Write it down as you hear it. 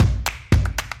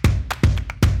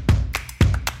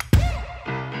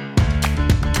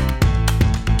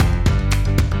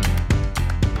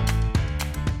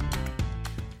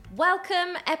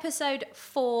Welcome, episode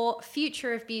 4,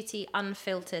 Future of Beauty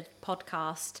Unfiltered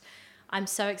podcast. I'm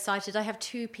so excited. I have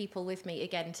 2 people with me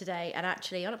again today, and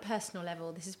actually on a personal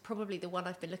level, this is probably the one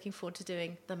I've been looking forward to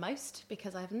doing the most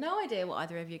because I have no idea what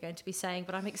either of you are going to be saying,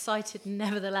 but I'm excited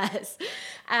nevertheless.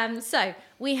 So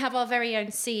we have our very own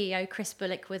CEO, Chris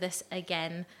Bullock, with us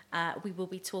again. We will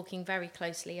be talking very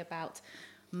closely about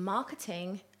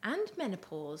marketing and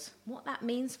menopause, what that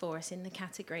means for us in the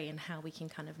category and how we can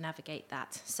kind of navigate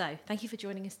that. So thank you for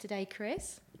joining us today,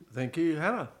 Chris. Thank you,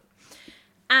 Hannah.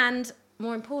 And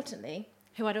more importantly,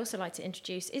 who I'd also like to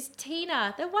introduce is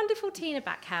Tina, the wonderful Tina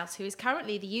Backhouse, who is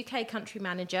currently the UK country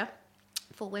manager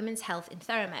for women's health in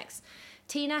Theramex.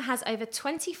 Tina has over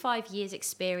 25 years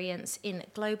experience in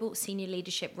global senior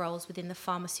leadership roles within the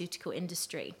pharmaceutical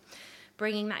industry,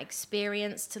 bringing that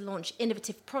experience to launch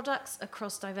innovative products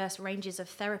across diverse ranges of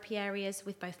therapy areas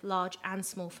with both large and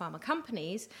small pharma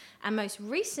companies, and most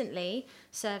recently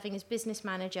serving as business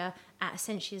manager at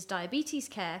Essentia's Diabetes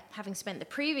Care, having spent the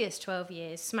previous 12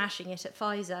 years smashing it at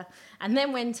Pfizer, and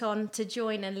then went on to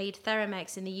join and lead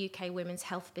Theramex in the UK women's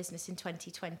health business in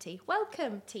 2020.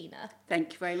 Welcome, Tina.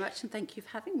 Thank you very much, and thank you for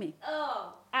having me.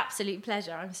 Oh, absolute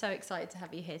pleasure. I'm so excited to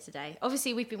have you here today.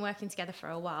 Obviously, we've been working together for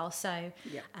a while, so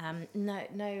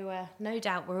no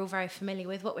doubt we're all very familiar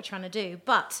with what we're trying to do.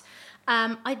 But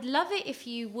I'd love it if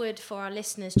you would, for our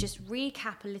listeners, just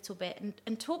recap a little bit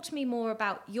and talk to me more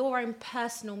about your own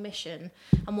personal mission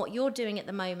and what you're doing at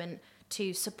the moment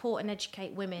to support and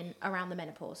educate women around the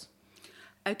menopause.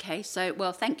 Okay, so,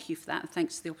 well, thank you for that, and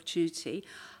thanks for the opportunity.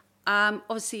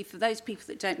 Obviously, for those people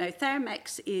that don't know,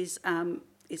 Theramex is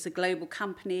a global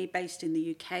company based in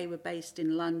the UK. We're based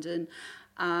in London,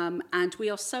 and we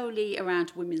are solely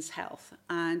around women's health.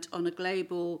 And on a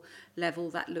global level,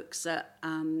 that looks at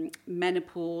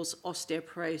menopause,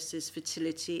 osteoporosis,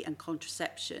 fertility, and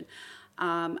contraception.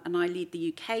 And I lead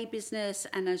the UK business,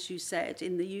 and as you said,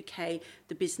 in the UK,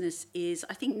 the business is,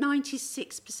 I think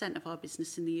 96% of our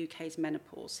business in the UK is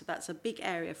menopause. So that's a big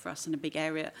area for us and a big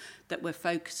area that we're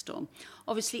focused on.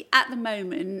 Obviously, at the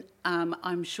moment,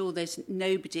 I'm sure there's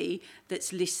nobody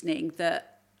that's listening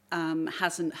that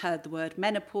hasn't heard the word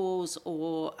menopause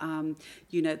or,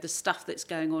 the stuff that's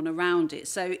going on around it.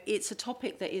 So it's a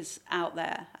topic that is out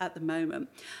there at the moment.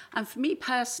 And for me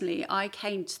personally, I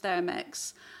came to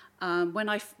Theramex when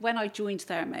I joined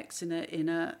Theramex in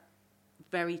a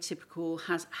very typical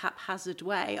haphazard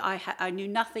way. I knew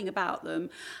nothing about them,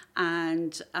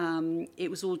 and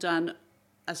it was all done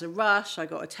as a rush. I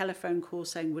got a telephone call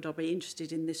saying, would I be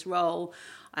interested in this role?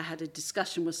 I had a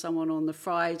discussion with someone on the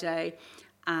Friday,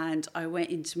 and I went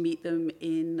in to meet them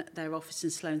in their office in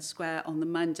Sloane Square on the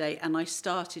Monday, and I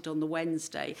started on the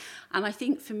Wednesday. And I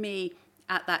think for me,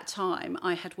 at that time,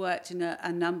 I had worked in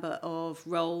a number of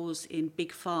roles in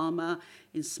big pharma,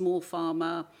 in small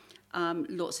pharma,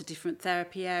 lots of different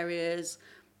therapy areas,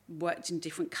 worked in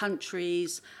different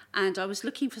countries, and I was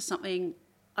looking for something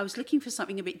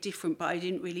a bit different, but I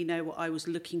didn't really know what I was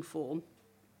looking for.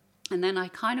 And then I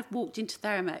kind of walked into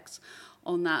Theramex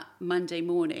on that Monday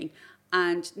morning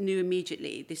and knew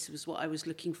immediately this was what I was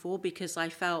looking for, because I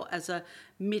felt, as a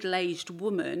middle-aged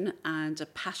woman and a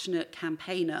passionate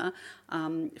campaigner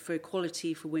for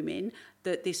equality for women,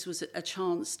 that this was a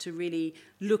chance to really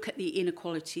look at the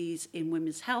inequalities in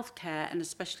women's healthcare, and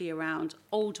especially around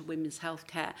older women's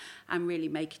healthcare, and really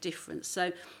make a difference.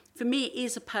 So for me, it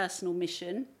is a personal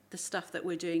mission, the stuff that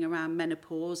we're doing around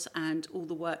menopause and all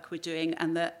the work we're doing,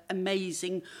 and the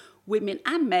amazing women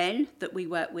and men that we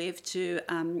work with to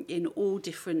in all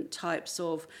different types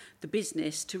of the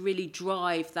business, to really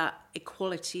drive that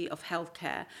equality of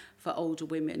healthcare for older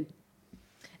women.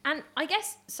 And I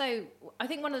guess, so I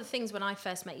think one of the things when I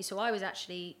first met you, so I was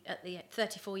actually at the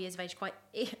 34 years of age,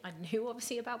 I knew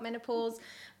obviously about menopause,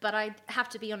 but I have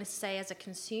to be honest to say, as a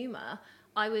consumer,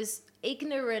 I was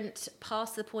ignorant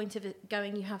past the point of it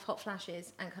going, you have hot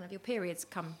flashes and kind of your periods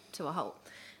come to a halt.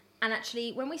 And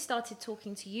actually, when we started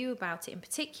talking to you about it in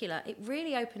particular, it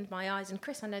really opened my eyes. And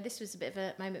Chris, I know this was a bit of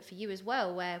a moment for you as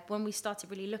well, where when we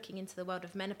started really looking into the world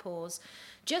of menopause,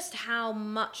 just how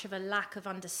much of a lack of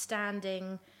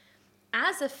understanding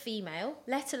as a female,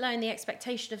 let alone the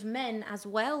expectation of men as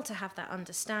well to have that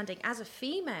understanding as a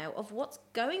female of what's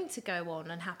going to go on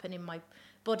and happen in my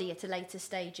body at a later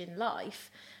stage in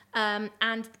life. And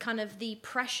kind of the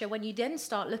pressure when you then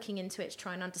start looking into it to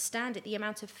try and understand it, the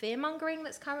amount of fear-mongering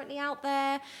that's currently out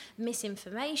there,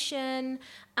 misinformation.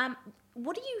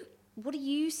 What do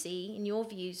you see, in your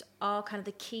views, are kind of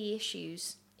the key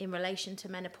issues in relation to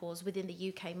menopause within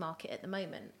the UK market at the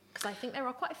moment? Because I think there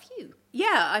are quite a few.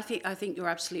 Yeah, I think you're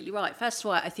absolutely right. First of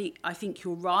all, I think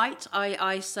you're right.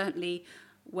 I certainly,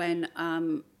 when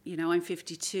I'm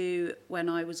 52. When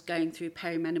I was going through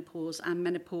perimenopause and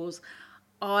menopause,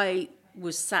 I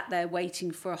was sat there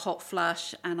waiting for a hot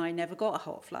flush, and I never got a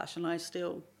hot flush, and I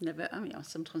still never, I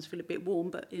sometimes feel a bit warm,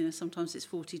 but sometimes it's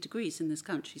 40 degrees in this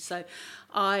country. So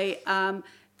I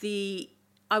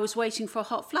was waiting for a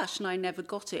hot flush and I never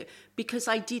got it because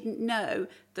I didn't know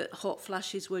that hot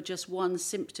flushes were just one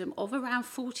symptom of around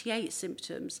 48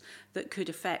 symptoms that could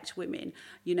affect women.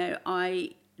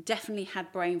 I definitely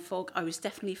had brain fog. I was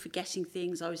definitely forgetting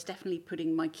things. I was definitely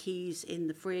putting my keys in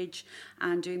the fridge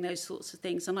and doing those sorts of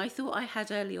things. And I thought I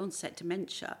had early onset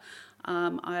dementia.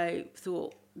 I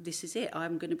thought, this is it.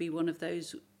 I'm going to be one of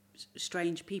those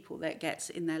strange people that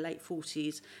gets in their late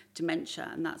 40s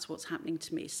dementia, and that's what's happening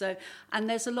to me. So, and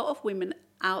there's a lot of women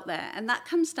out there, and that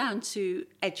comes down to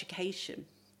education.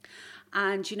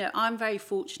 And, I'm very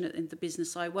fortunate in the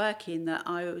business I work in that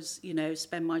I was,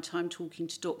 spend my time talking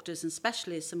to doctors and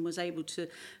specialists and was able to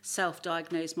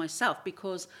self-diagnose myself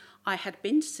because I had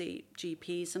been to see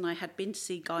GPs and I had been to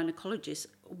see gynecologists,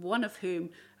 one of whom,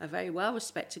 a very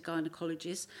well-respected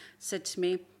gynecologist, said to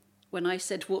me, when I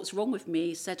said, what's wrong with me,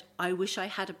 he said, I wish I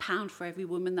had £1 for every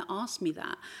woman that asked me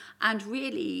that. And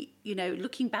really,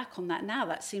 looking back on that now,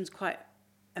 that seems quite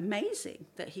amazing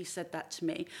that he said that to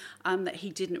me, that he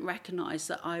didn't recognise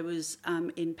that I was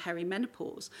in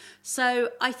perimenopause.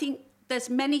 So I think there's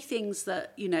many things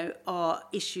that, are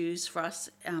issues for us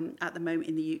at the moment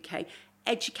in the UK.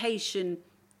 Education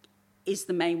is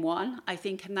the main one, I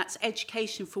think, and that's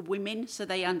education for women so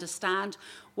they understand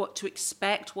what to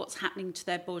expect, what's happening to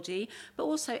their body, but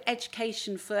also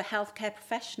education for healthcare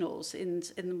professionals in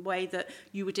the way that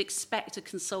you would expect a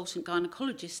consultant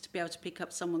gynecologist to be able to pick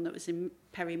up someone that was in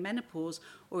perimenopause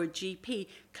or a GP.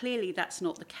 Clearly that's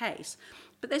not the case.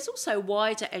 But there's also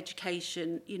wider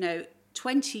education.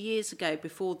 20 years ago,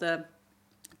 before the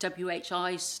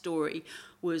WHI story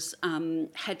was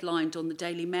headlined on the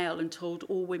Daily Mail and told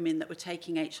all women that were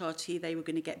taking HRT they were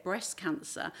going to get breast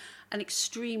cancer, an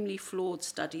extremely flawed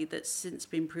study that's since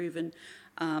been proven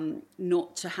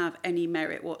not to have any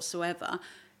merit whatsoever.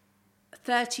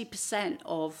 30%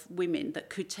 of women that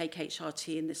could take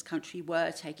HRT in this country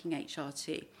were taking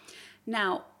HRT.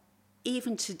 Now,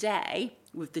 even today,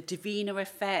 with the Davina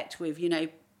effect, with,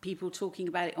 people talking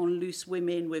about it on Loose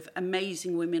Women, with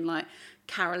amazing women like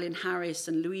Carolyn Harris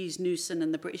and Louise Newson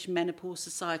and the British Menopause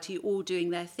Society all doing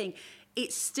their thing,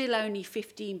 it's still only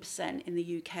 15% in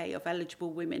the UK of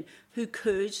eligible women who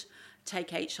could take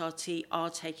HRT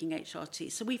are taking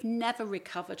HRT. So we've never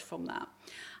recovered from that.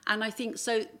 And I think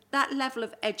so that level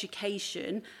of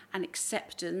education and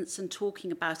acceptance and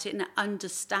talking about it and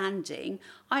understanding,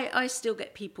 I still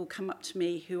get people come up to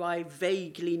me who I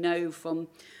vaguely know from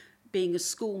being a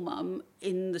school mum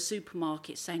in the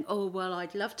supermarket saying, oh, well,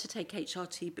 I'd love to take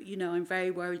HRT, but, I'm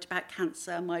very worried about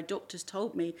cancer. My doctor's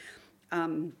told me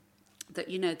that,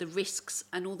 the risks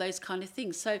and all those kind of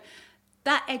things. So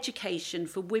that education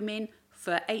for women,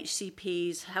 for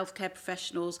HCPs, healthcare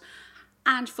professionals,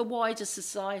 and for wider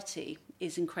society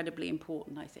is incredibly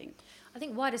important, I think. I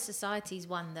think wider society is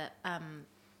one that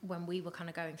when we were kind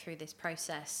of going through this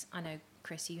process, I know,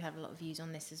 Chris, you have a lot of views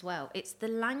on this as well. It's the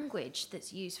language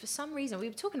that's used for some reason. We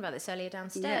were talking about this earlier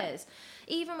downstairs.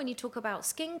 Yeah. Even when you talk about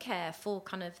skincare for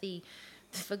kind of the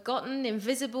forgotten,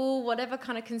 invisible, whatever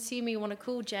kind of consumer you want to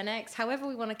call Gen X, however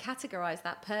we want to categorize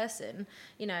that person,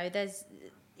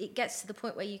 it gets to the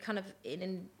point where you kind of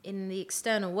in the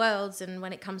external worlds, and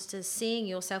when it comes to seeing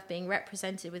yourself being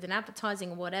represented within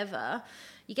advertising or whatever,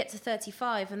 you get to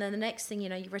 35 and then the next thing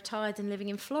you're retired and living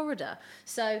in Florida.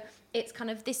 So it's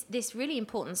kind of this really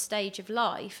important stage of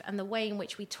life, and the way in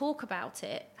which we talk about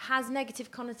it has negative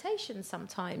connotations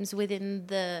sometimes within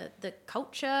the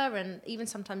culture and even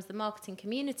sometimes the marketing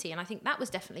community. And I think that was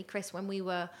definitely, Chris, when we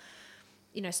were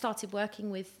started working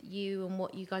with you and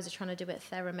what you guys are trying to do at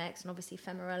Theramex, and obviously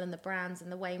Femoral and the brands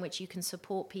and the way in which you can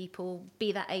support people,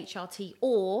 be that HRT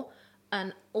or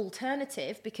an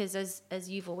alternative, because as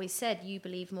you've always said, you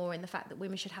believe more in the fact that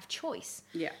women should have choice.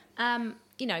 Yeah.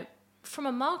 From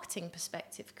a marketing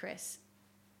perspective, Chris,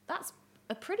 that's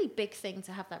a pretty big thing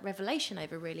to have that revelation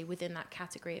over, really, within that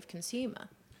category of consumer.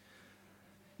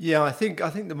 Yeah, I think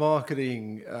the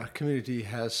marketing community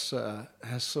has to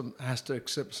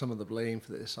accept some of the blame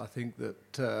for this. I think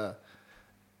that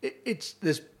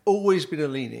there's always been a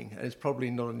leaning, and it's probably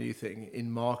not a new thing,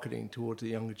 in marketing towards the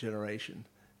younger generation.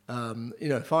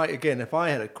 If I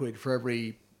had a quid for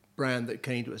every brand that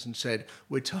came to us and said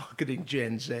we're targeting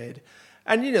Gen Z,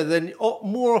 and then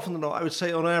more often than not, I would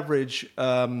say on average,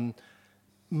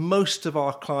 most of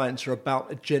our clients are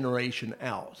about a generation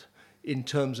out. in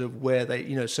terms of where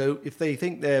they, so if they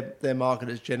think their market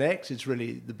is Gen X, it's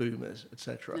really the boomers,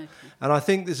 etc. Okay. And I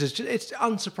think it's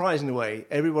unsurprising in a way.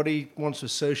 Everybody wants to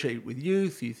associate with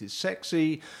youth. Youth is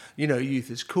sexy,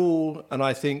 youth is cool. And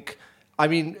I think,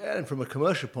 and from a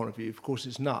commercial point of view, of course,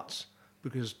 it's nuts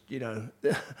because,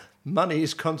 money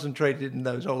is concentrated in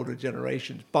those older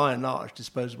generations, by and large,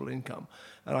 disposable income.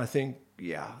 And I think,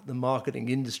 the marketing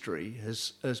industry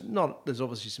has not, there's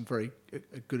obviously some very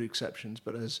good exceptions,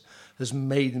 but has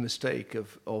made the mistake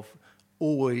of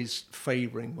always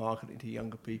favouring marketing to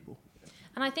younger people.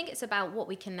 And I think it's about what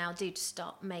we can now do to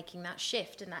start making that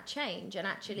shift and that change. And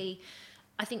actually,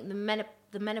 I think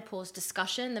the menopause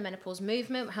discussion, the menopause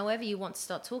movement, however you want to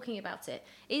start talking about it,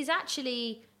 is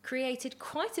actually created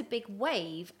quite a big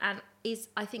wave and is,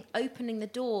 I think, opening the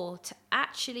door to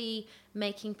actually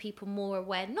making people more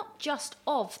aware, not just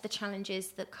of the challenges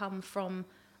that come from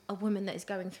a woman that is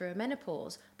going through a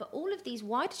menopause, but all of these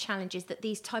wider challenges that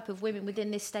these type of women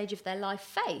within this stage of their life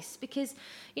face. Because,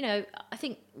 I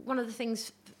think one of the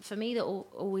things for me that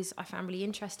always I found really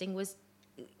interesting was,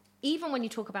 even when you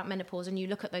talk about menopause and you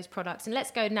look at those products, and let's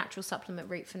go natural supplement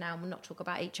route for now and we'll not talk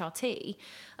about HRT,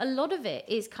 a lot of it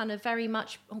is kind of very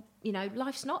much,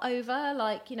 life's not over,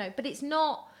 but it's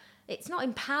not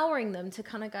empowering them to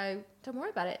kind of go, don't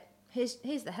worry about it.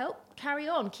 Here's the help, carry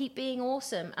on, keep being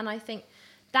awesome. And I think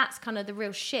that's kind of the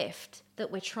real shift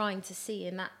that we're trying to see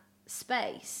in that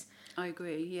space. I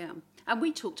agree, yeah. And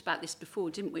we talked about this before,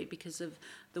 didn't we? Because of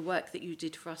the work that you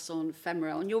did for us on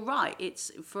Femoral. And you're right,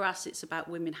 for us, it's about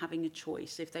women having a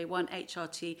choice. If they want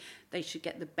HRT, they should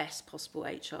get the best possible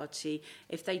HRT.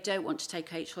 If they don't want to take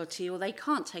HRT or they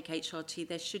can't take HRT,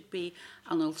 there should be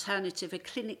an alternative, a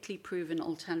clinically proven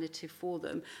alternative for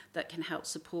them that can help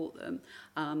support them,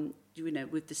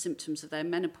 with the symptoms of their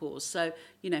menopause. So,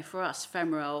 for us,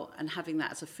 Femoral and having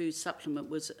that as a food supplement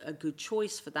was a good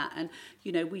choice for that. And,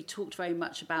 we talked very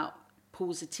much about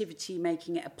positivity,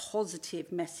 making it a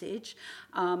positive message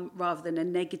rather than a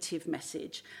negative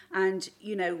message. And,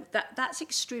 that's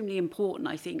extremely important,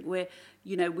 I think.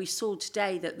 We saw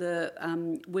today that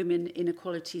the Women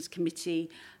Inequalities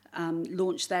Committee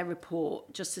launched their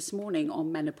report just this morning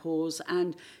on menopause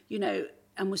and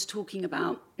was talking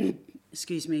about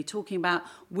talking about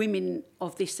women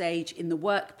of this age in the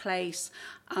workplace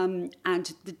and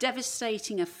the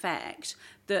devastating effect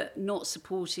that not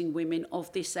supporting women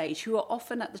of this age, who are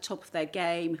often at the top of their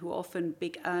game, who are often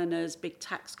big earners, big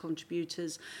tax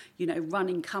contributors,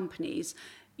 running companies,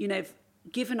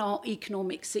 given our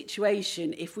economic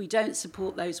situation, if we don't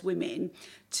support those women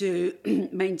to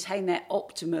maintain their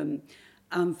optimum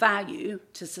value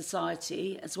to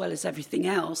society as well as everything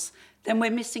else, then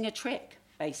we're missing a trick,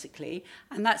 basically.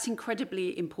 And that's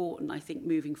incredibly important, I think,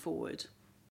 moving forward.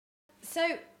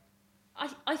 So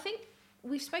I think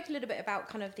we've spoken a little bit about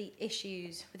kind of the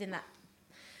issues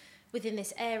within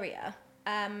this area.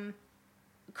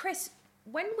 Chris,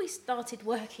 when we started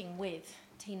working with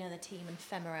Tina, the team, and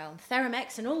Femoral, and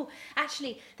Theramex, and all,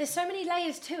 actually, there's so many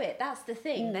layers to it. That's the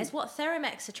thing. There's what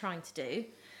Theramex are trying to do.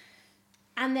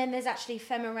 And then there's actually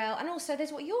Femoral, and also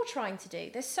there's what you're trying to do.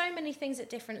 There's so many things at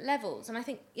different levels. And I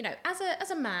think,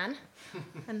 as a man,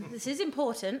 and this is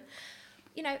important,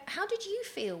 how did you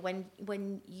feel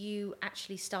when you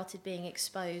actually started being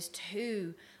exposed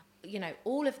to,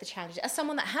 all of the challenges? As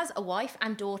someone that has a wife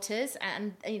and daughters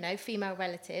and, female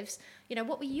relatives,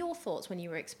 what were your thoughts when you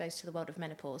were exposed to the world of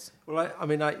menopause? Well,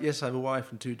 yes, I have a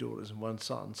wife and two daughters and one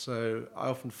son. So I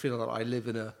often feel that I live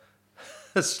in a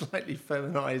slightly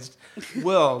feminized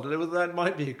world, and that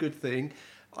might be a good thing.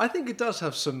 I think it does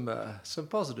have some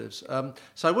positives.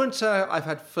 So I won't say I've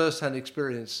had first-hand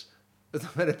experience with the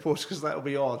menopause because that would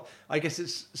be odd. I guess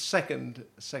it's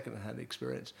second-hand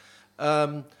experience.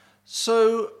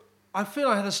 So I feel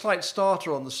I had a slight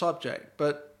starter on the subject,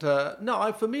 but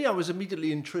for me, I was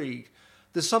immediately intrigued.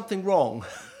 There's something wrong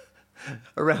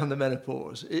around the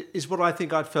menopause, is what I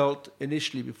think I'd felt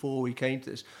initially before we came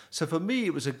to this. So for me,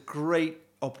 it was a great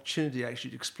opportunity actually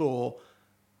to explore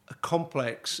a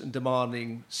complex and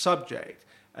demanding subject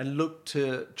and look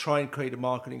to try and create a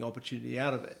marketing opportunity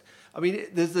out of it.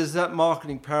 There's that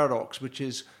marketing paradox, which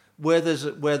is where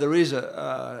there is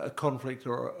a conflict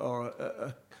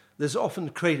or there's often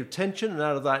creative tension, and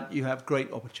out of that you have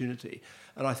great opportunity.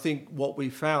 And I think what we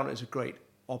found is a great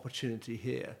opportunity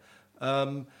here.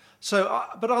 But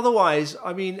otherwise,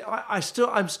 I'm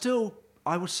still,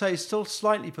 I would say, still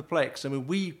slightly perplexed.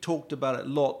 We talked about it a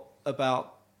lot,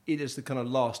 about it as the kind of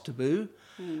last taboo.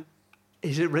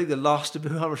 Is it really the last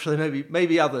taboo? I'm sure there may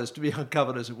be others to be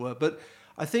uncovered, as it were. But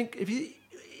I think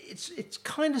it's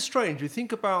kind of strange. We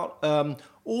think about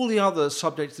all the other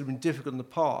subjects that have been difficult in the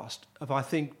past have, I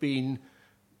think, been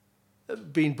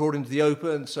being brought into the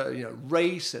open. So,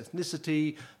 race,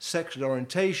 ethnicity, sexual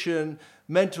orientation,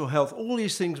 mental health, all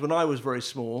these things when I was very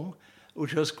small,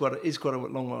 which is quite a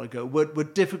long while ago, were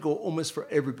difficult almost for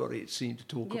everybody, it seemed, to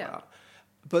talk about.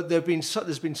 But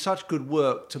there's been such good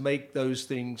work to make those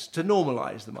things, to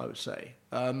normalize them, I would say.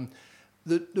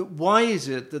 Why is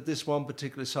it that this one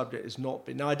particular subject has not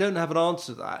been? Now, I don't have an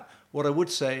answer to that. What I would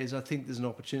say is I think there's an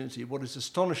opportunity. What is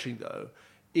astonishing, though,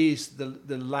 is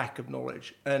the lack of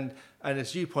knowledge. And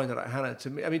as you pointed out, Hannah,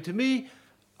 to me,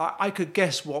 I could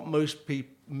guess what most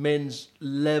men's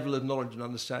level of knowledge and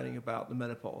understanding about the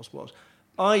menopause was.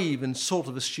 I even sort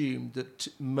of assumed that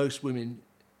most women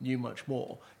knew much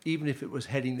more, even if it was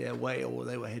heading their way or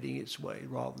they were heading its way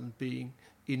rather than being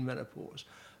in menopause.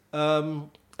 And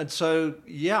so,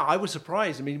 I was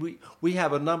surprised. I mean, we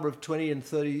have a number of 20 and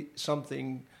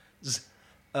 30-somethings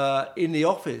in the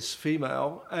office,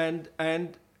 female, and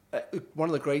one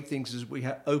of the great things is we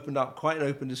opened up quite an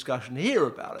open discussion here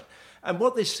about it. And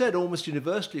what they said almost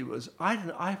universally was, I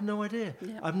have no idea.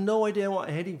 Yeah. I have no idea what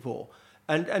I'm heading for.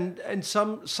 And in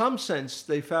some sense,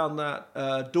 they found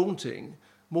that daunting,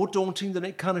 more daunting than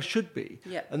it kind of should be.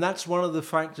 Yeah. And that's one of the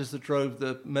factors that drove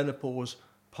the menopause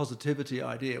positivity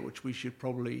idea, which we should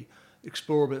probably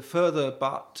explore a bit further,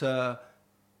 but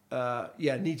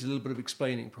needs a little bit of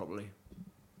explaining probably.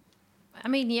 I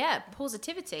mean,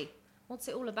 positivity. What's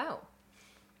it all about?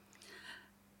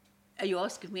 Are you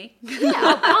asking me?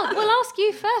 Yeah, we'll ask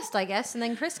you first, I guess, and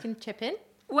then Chris can chip in.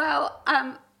 Well,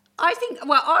 I think,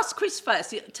 ask Chris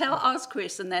first. Ask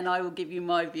Chris, and then I will give you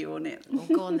my view on it. Oh,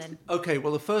 go on then. Okay,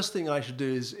 well, the first thing I should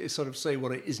do is sort of say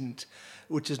what it isn't,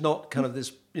 which is not kind of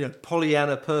this,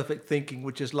 Pollyanna perfect thinking,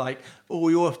 which is like,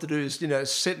 all you have to do is,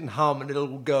 sit and hum and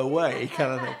it'll go away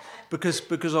kind of thing.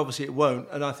 Because obviously it won't.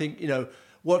 And I think,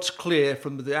 what's clear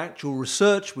from the actual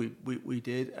research we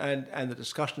did and the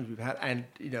discussions we've had and,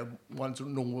 one's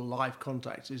normal life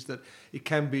contacts is that it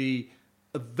can be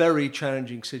a very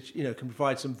challenging situation, can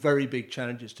provide some very big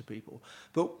challenges to people.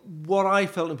 But what I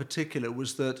felt in particular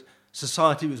was that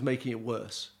society was making it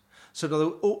worse.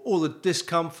 So all the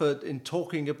discomfort in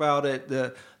talking about it,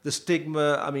 the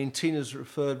stigma. I mean, Tina's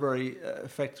referred very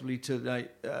effectively to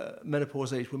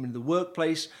menopause-age women in the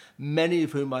workplace, many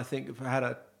of whom I think have had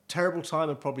a terrible time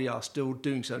and probably are still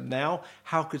doing so now.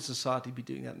 How could society be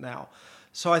doing that now?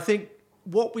 So I think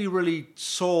what we really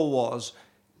saw was,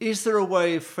 is there a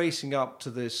way of facing up to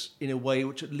this in a way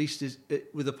which at least is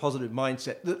with a positive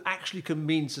mindset that actually can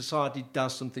mean society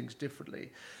does some things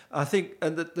differently? I think,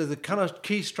 and the kind of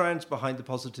key strands behind the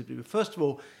positivity. First of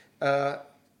all,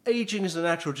 aging is a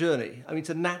natural journey. I mean, it's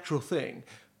a natural thing.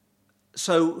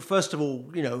 So first of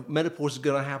all, menopause is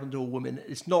going to happen to all women.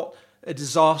 It's not a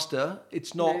disaster.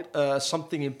 It's not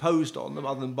something imposed on them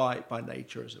other than by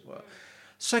nature, as it were.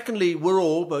 Secondly, we're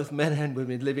all, both men and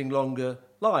women, living longer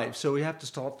lives. So we have to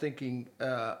start thinking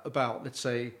about, let's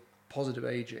say, positive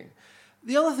aging.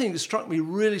 The other thing that struck me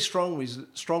really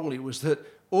strongly was that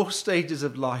all stages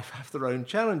of life have their own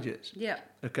challenges. Yeah.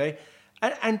 Okay?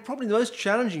 And probably the most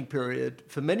challenging period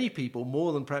for many people,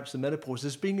 more than perhaps the menopause,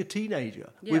 is being a teenager.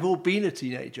 Yeah. We've all been a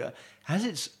teenager. Has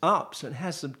its ups and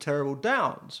has some terrible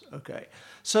downs. Okay?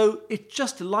 So it's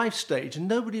just a life stage. And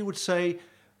nobody would say,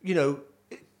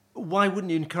 why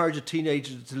wouldn't you encourage a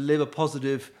teenager to live a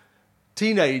positive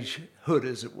teenagehood,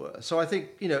 as it were? So I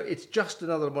think, it's just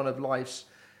another one of life's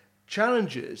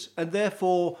challenges. And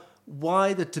therefore,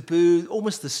 why the taboo,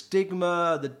 almost the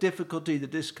stigma, the difficulty, the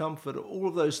discomfort, all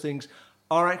of those things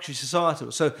are actually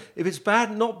societal. So if it's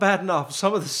not bad enough,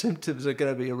 some of the symptoms are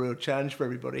going to be a real challenge for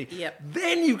everybody. Yep.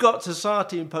 Then you've got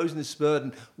society imposing this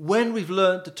burden. When we've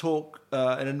learned to talk in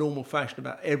a normal fashion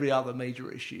about every other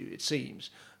major issue, it seems,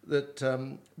 that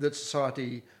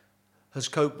society has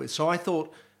coped with. So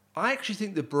I actually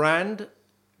think the brand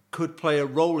could play a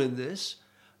role in this.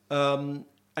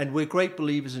 And we're great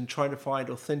believers in trying to find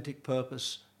authentic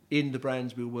purpose in the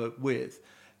brands we work with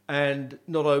and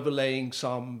not overlaying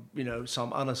some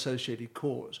unassociated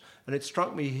cause. And it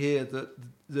struck me here that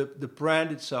the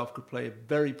brand itself could play a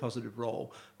very positive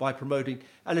role by promoting,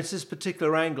 and it's this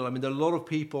particular angle. I mean, there are a lot of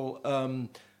people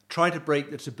trying to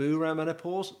break the taboo around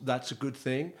menopause. That's a good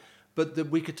thing. But that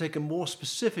we could take a more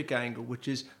specific angle, which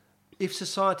is if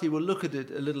society will look at it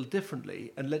a little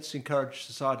differently, and let's encourage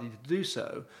society to do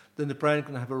so, then the brand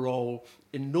can have a role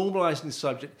in normalizing the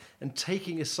subject and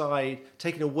taking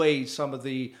away some of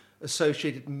the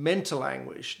associated mental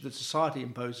anguish that society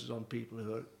imposes on people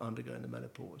who are undergoing the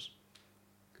menopause.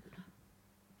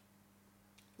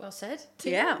 Well said.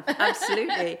 Yeah,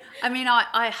 absolutely. I mean,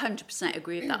 I 100%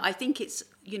 agree with that. I think it's,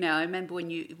 I remember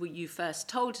when you first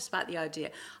told us about the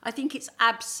idea, I think it's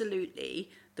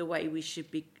absolutely the way we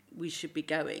should be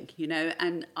going, you know.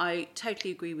 And I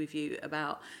totally agree with you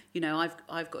about, you know,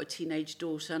 I've got a teenage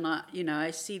daughter, and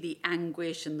I see the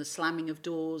anguish and the slamming of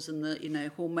doors and the, you know,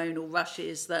 hormonal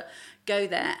rushes that go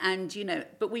there, and, you know,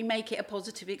 but we make it a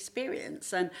positive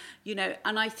experience. And, you know,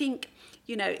 and I think,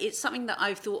 you know, it's something that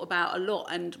I've thought about a lot,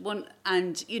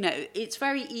 and you know, it's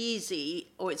very easy,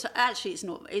 or it's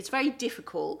not, it's very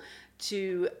difficult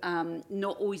to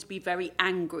not always be very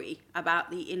angry about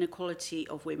the inequality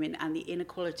of women and the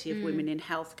inequality of women in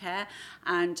healthcare.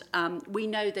 And we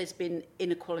know there's been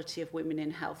inequality of women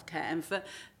in healthcare. And for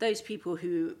those people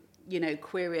who, you know,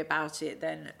 query about it,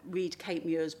 then read Kate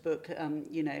Muir's book,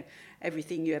 you know,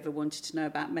 Everything You Ever Wanted to Know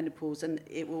About Menopause, and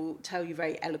it will tell you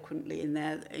very eloquently in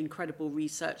their incredible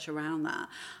research around that.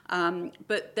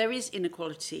 But there is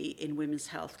inequality in women's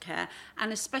healthcare,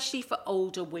 and especially for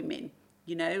older women.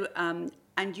 You know,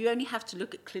 and you only have to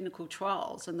look at clinical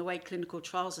trials and the way clinical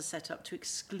trials are set up to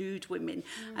exclude women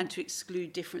and to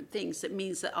exclude different things. That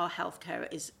means that our healthcare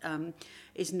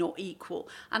is not equal.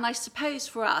 And I suppose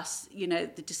for us, you know,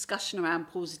 the discussion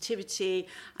around positivity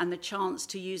and the chance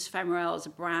to use Femerel as a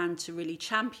brand to really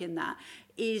champion that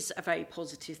is a very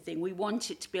positive thing. We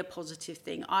want it to be a positive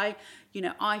thing. I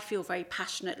feel very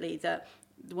passionately that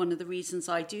one of the reasons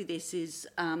I do this is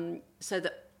so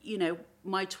that, you know,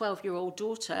 my 12-year-old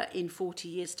daughter in 40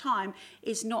 years' time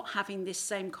is not having this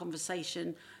same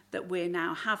conversation that we're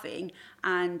now having,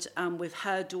 and with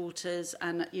her daughters,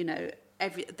 and, you know,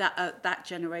 that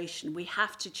generation. We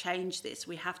have to change this.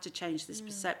 We have to change this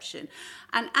perception.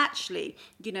 And actually,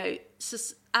 you know,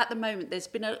 at the moment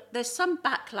there's some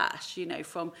backlash, you know,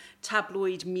 from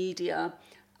tabloid media.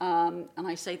 And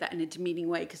I say that in a demeaning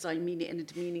way because I mean it in a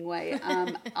demeaning way.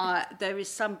 There is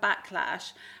some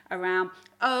backlash around,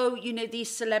 you know, these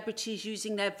celebrities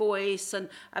using their voice and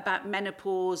about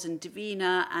menopause and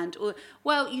Davina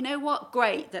well, you know what?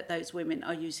 Great that those women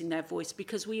are using their voice,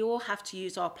 because we all have to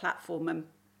use our platform. And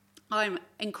I'm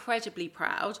incredibly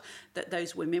proud that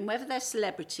those women, whether they're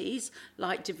celebrities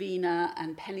like Davina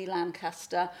and Penny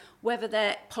Lancaster, whether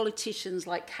they're politicians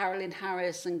like Carolyn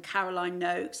Harris and Caroline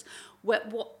Noakes,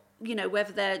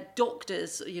 whether they're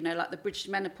doctors, you know, like the British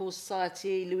Menopause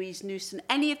Society, Louise Newson,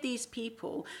 any of these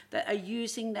people that are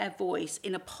using their voice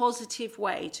in a positive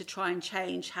way to try and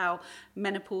change how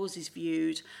menopause is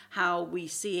viewed, how we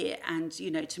see it, and,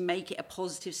 you know, to make it a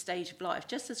positive stage of life,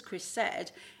 just as Chris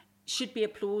said, should be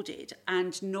applauded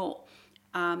and not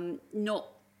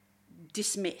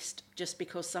dismissed just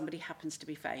because somebody happens to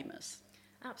be famous.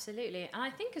 Absolutely. And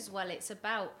I think as well it's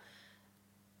about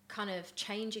kind of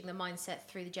changing the mindset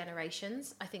through the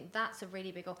generations. I think that's a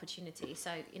really big opportunity.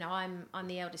 So, you know, I'm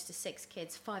the eldest of 6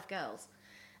 kids, 5 girls.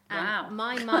 And wow.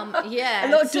 My mum, yeah.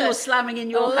 A lot of doors slamming in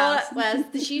your house. Well,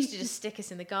 she used to just stick us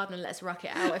in the garden and let us rock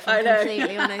it out, if I'm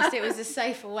completely honest. It was a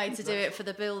safer way to do it for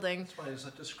the building. That's why it's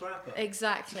such a scrapper.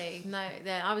 Exactly. No,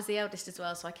 I was the eldest as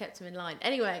well, so I kept them in line.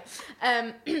 Anyway,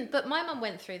 but my mum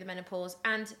went through the menopause,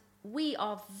 and we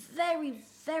are very,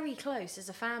 very close as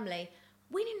a family.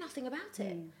 We knew nothing about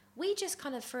it. We just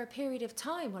kind of, for a period of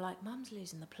time, were like, Mum's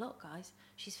losing the plot, guys.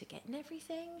 She's forgetting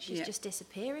everything. She's just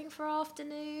disappearing for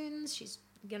afternoons. She's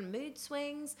getting mood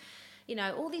swings, you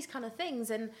know, all these kind of things.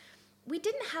 And we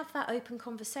didn't have that open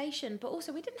conversation, but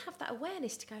also we didn't have that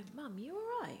awareness to go, Mum, you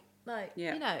all right? Like,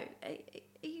 you know,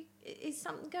 is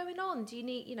something going on? Do you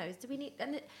need, you know, do we need,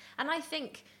 and I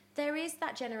think there is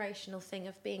that generational thing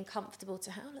of being comfortable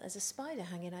to, there's a spider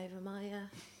hanging over my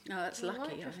that's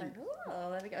lucky. Microphone. Oh,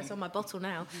 there we go. It's on my bottle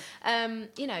now.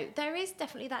 You know, there is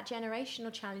definitely that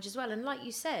generational challenge as well. And like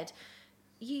you said,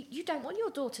 you don't want your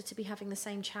daughter to be having the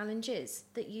same challenges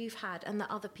that you've had and that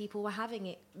other people were having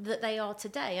it, that they are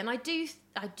today. And I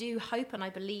do hope and I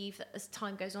believe that as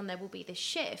time goes on, there will be this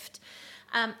shift.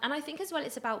 And I think as well,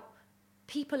 it's about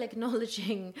people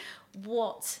acknowledging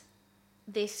what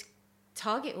this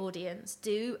target audience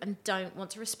do and don't want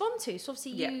to respond to. So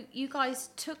obviously you guys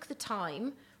took the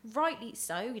time, rightly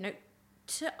so, you know,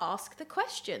 to ask the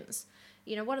questions.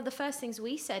 You know, one of the first things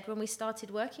we said when we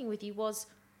started working with you was,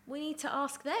 we need to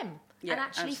ask them and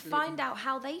actually find out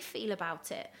how they feel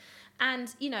about it.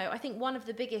 And, you know, I think one of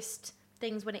the biggest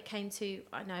things when it came to,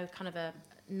 I know, kind of a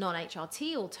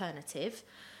non-HRT alternative,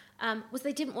 was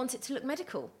they didn't want it to look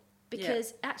medical.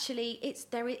 Because actually it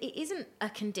isn't a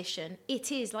condition. It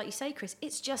is, like you say, Chris,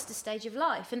 it's just a stage of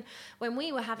life. And when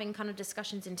we were having kind of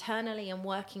discussions internally and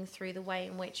working through the way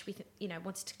in which we, you know,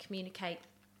 wanted to communicate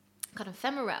kind of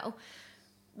Femerel,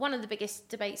 one of the biggest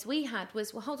debates we had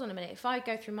was, well, hold on a minute. If I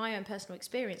go through my own personal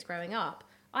experience growing up,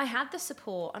 I had the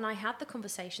support and I had the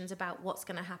conversations about what's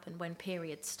going to happen when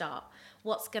periods start,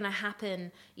 what's going to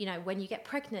happen, you know, when you get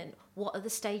pregnant, what are the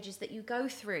stages that you go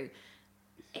through.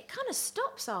 it kind of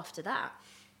stops after that.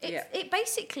 It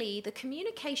basically, the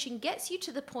communication gets you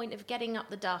to the point of getting up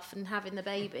the duff and having the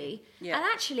baby. Yeah. And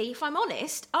actually, if I'm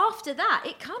honest, after that,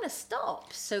 it kind of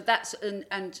stops. So that's,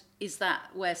 and is that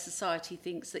where society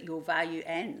thinks that your value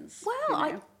ends? Well,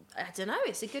 I don't know.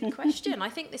 It's a good question. I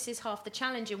think this is half the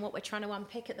challenge in what we're trying to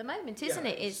unpick at the moment, isn't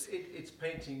it? It's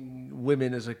painting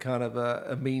women as a kind of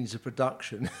a means of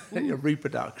production, a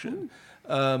reproduction.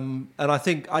 And I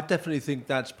definitely think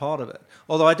that's part of it.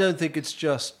 Although I don't think it's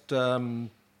just the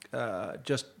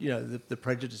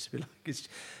prejudice, if you like,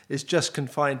 is just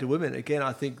confined to women. Again,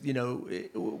 I think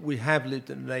we have lived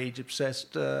in an age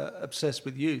obsessed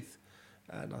with youth,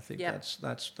 and I think that's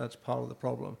part of the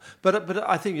problem. But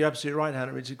I think you're absolutely right,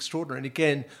 Hannah. It's extraordinary. And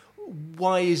again,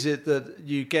 why is it that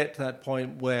you get to that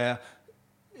point where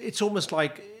it's almost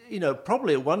like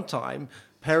probably at one time,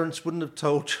 parents wouldn't have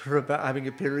told her about having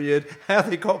a period, how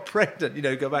they got pregnant,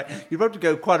 go back. You'd have to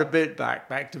go quite a bit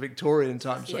back to Victorian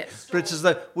times. Yes. But it's as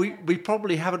though we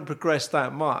probably haven't progressed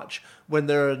that much when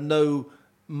there are no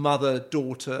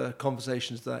mother-daughter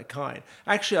conversations of that kind.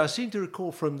 Actually, I seem to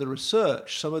recall from the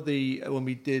research, when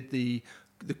we did the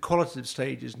qualitative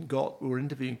stages and we were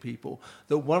interviewing people,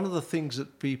 that one of the things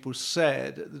that people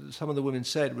said, some of the women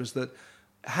said, was that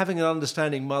having an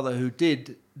understanding mother who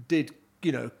did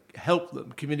help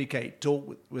them communicate,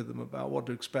 talk with them about what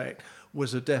to expect,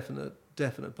 was a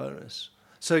definite bonus.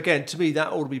 So again, to me, that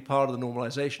ought to be part of the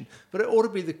normalisation, but it ought to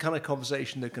be the kind of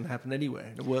conversation that can happen anywhere,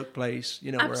 in the workplace,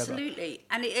 wherever. Absolutely,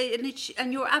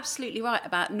 and you're absolutely right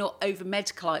about not over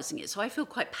medicalising it. So I feel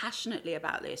quite passionately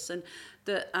about this, and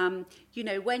that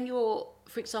when you're,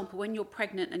 for example, when you're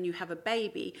pregnant and you have a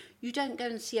baby, you don't go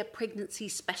and see a pregnancy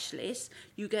specialist.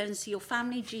 You go and see your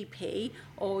family GP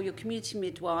or your community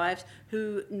midwives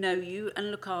who know you and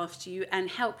look after you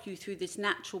and help you through this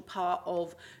natural part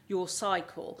of your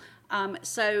cycle.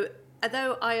 So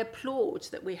although I applaud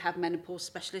that we have menopause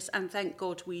specialists, and thank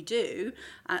God we do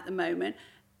at the moment,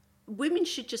 women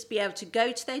should just be able to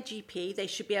go to their GP. They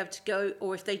should be able to go,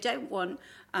 or if they don't want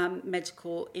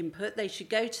medical input, they should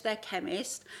go to their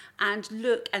chemist and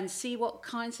look and see what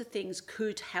kinds of things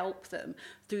could help them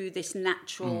through this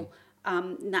natural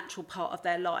part of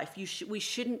their life. We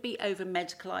shouldn't be over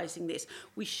medicalising this.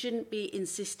 We shouldn't be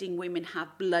insisting women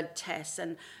have blood tests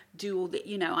and do all that.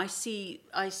 I see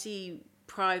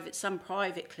some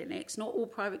private clinics, not all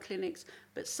private clinics,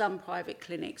 but some private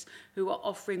clinics who are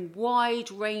offering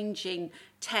wide-ranging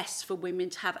tests for women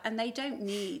to have, and they don't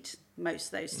need most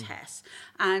of those tests.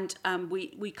 And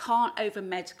we can't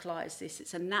over-medicalise this.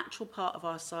 It's a natural part of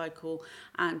our cycle,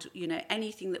 and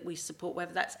anything that we support,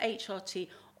 whether that's HRT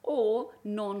or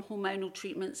non-hormonal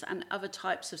treatments and other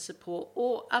types of support,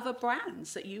 or other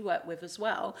brands that you work with as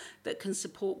well that can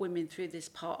support women through this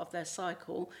part of their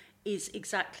cycle, is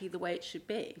exactly the way it should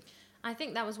be. I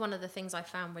think that was one of the things I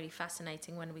found really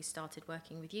fascinating when we started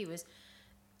working with you, is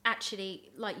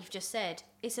actually, like you've just said,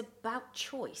 it's about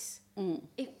choice.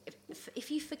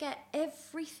 If you forget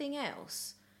everything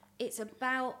else, it's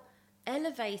about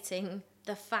elevating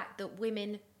the fact that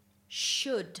women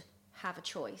should have a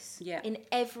choice in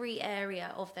every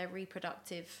area of their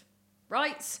reproductive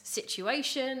rights,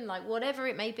 situation, like whatever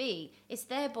it may be. It's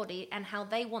their body, and how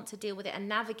they want to deal with it and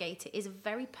navigate it is a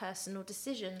very personal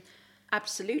decision.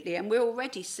 Absolutely. And we're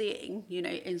already seeing,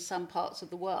 in some parts of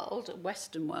the world,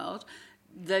 Western world,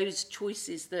 those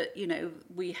choices that,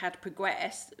 we had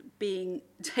progressed being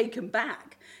taken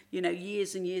back,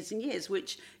 years and years and years,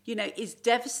 which, is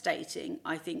devastating,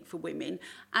 I think, for women.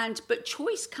 But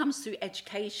choice comes through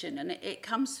education, and it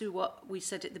comes through what we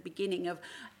said at the beginning of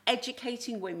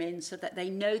educating women so that they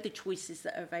know the choices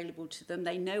that are available to them.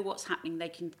 They know what's happening. They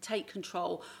can take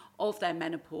control of their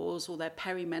menopause or their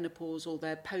perimenopause or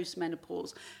their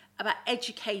postmenopause. About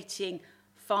educating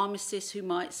pharmacists who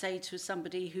might say to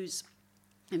somebody who's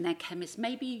in their chemist,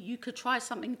 maybe you could try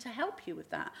something to help you with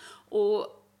that. Or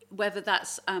whether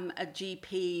that's a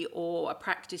GP or a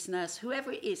practice nurse,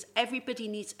 whoever it is, everybody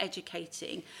needs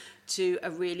educating to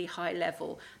a really high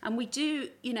level. And we do,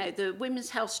 the women's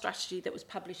health strategy that was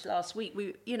published last week,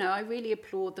 I really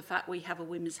applaud the fact we have a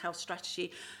women's health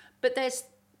strategy, but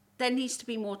there needs to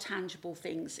be more tangible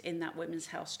things in that women's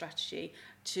health strategy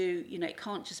it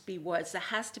can't just be words. There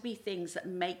has to be things that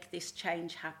make this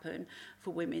change happen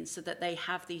for women so that they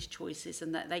have these choices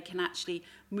and that they can actually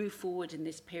move forward in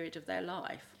this period of their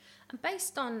life. And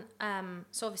based on,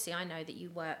 so obviously I know that you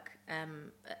work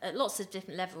at lots of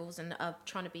different levels and are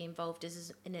trying to be involved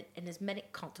in as many,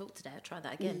 can't talk today, I'll try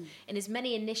that again, in as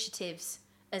many initiatives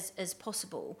as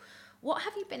possible. What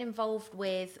have you been involved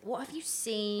with? What have you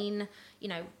seen?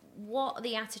 what are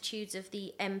the attitudes of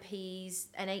the MPs,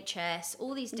 NHS,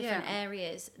 all these different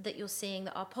areas that you're seeing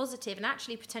that are positive, and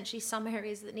actually potentially some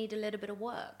areas that need a little bit of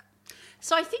work?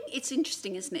 So I think it's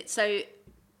interesting, isn't it? So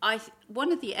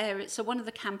one of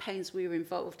the campaigns we were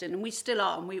involved in, and we still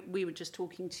are, and we were just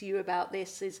talking to you about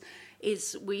this,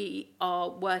 is we are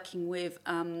working with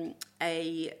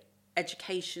a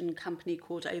education company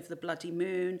called Over the Bloody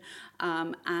Moon,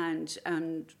 and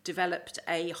developed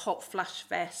a hot flush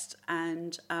vest,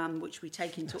 and which we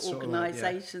take into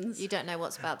organisations. You don't know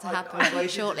what's about to happen very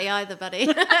shortly either,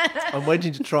 buddy. I'm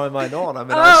waiting to try mine on. I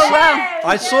mean,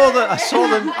 I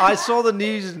saw the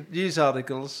news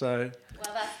articles, so.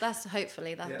 Well, that's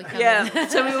hopefully that becoming. Yeah,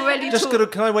 so we were ready.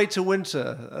 Can I wait till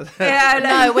winter?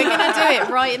 No, we're going to do it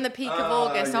right in the peak of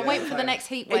August. I'll wait for the next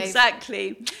heat wave.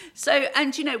 Exactly. So,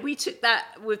 and we took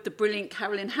that with the brilliant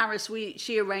Carolyn Harris.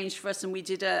 She arranged for us, and we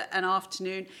did an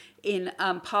afternoon in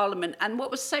Parliament. And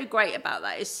what was so great about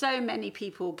that is so many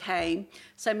people came,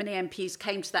 so many MPs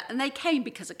came to that, and they came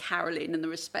because of Carolyn and the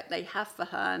respect they have for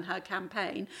her and her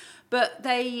campaign. But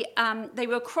they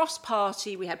were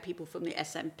cross-party. We had people from the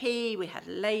SNP, we had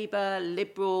Labour,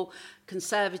 Liberal,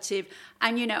 Conservative.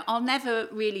 And, I'll never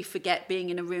really forget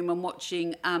being in a room and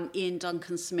watching Ian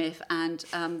Duncan-Smith and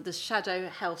the Shadow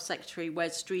Health Secretary,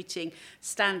 Wes Streeting,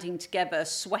 standing together,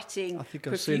 sweating I think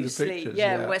profusely. I've seen the pictures.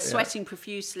 Yeah, we're sweating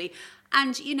profusely.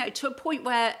 And, to a point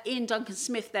where Ian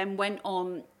Duncan-Smith then went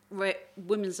on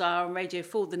Women's Hour on Radio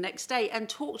 4 the next day and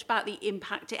talked about the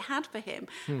impact it had for him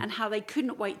and how they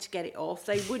couldn't wait to get it off.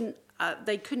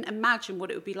 They couldn't imagine what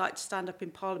it would be like to stand up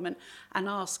in Parliament and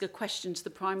ask a question to the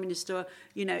Prime Minister,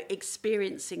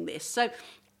 experiencing this. So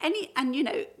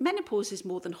menopause is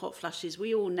more than hot flushes.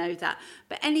 We all know that.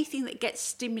 But anything that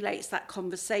stimulates that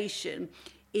conversation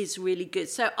is really good.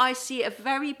 So I see a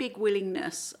very big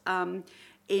willingness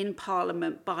in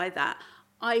Parliament by that.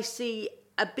 I see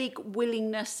a big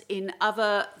willingness in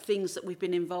other things that we've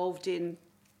been involved in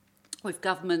with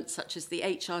government, such as the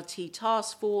HRT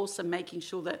task force and making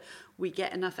sure that we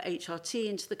get enough HRT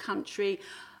into the country.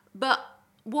 But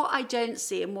what I don't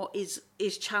see and what is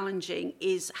challenging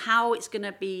is how it's going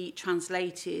to be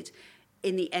translated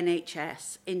in the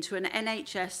NHS, into an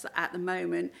NHS that at the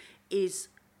moment is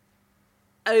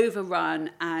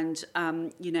overrun and,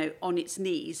 on its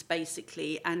knees,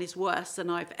 basically, and is worse than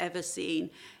I've ever seen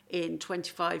in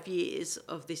 25 years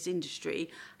of this industry.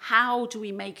 How do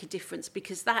we make a difference?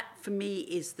 Because that, for me,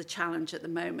 is the challenge at the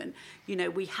moment. We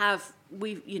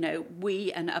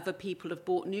and other people have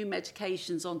brought new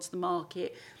medications onto the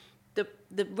market.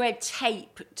 The red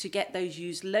tape to get those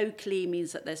used locally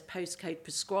means that there's postcode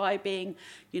prescribing.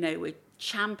 We're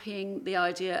championing the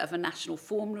idea of a national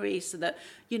formulary so that,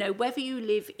 whether you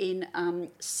live in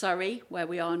Surrey, where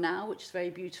we are now, which is very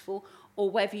beautiful, or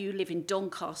whether you live in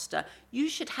Doncaster, you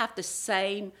should have the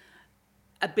same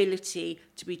ability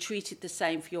to be treated the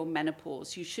same for your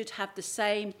menopause. You should have the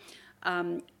same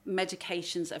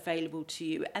medications available to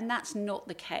you, and that's not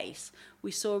the case.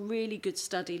 We saw a really good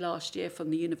study last year from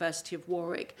the University of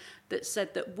Warwick that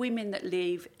said that women that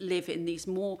live in these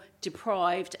more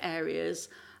deprived areas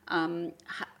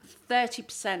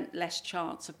 30% less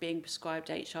chance of being prescribed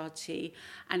HRT,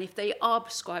 and if they are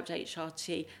prescribed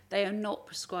HRT, they are not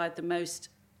prescribed the most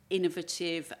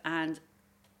innovative and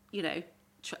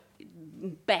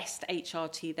best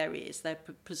HRT there is. They're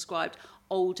prescribed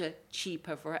older,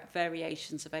 cheaper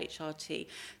variations of HRT.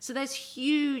 So there's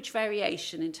huge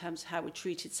variation in terms of how we're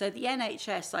treated. So the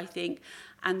NHS, I think,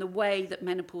 and the way that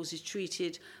menopause is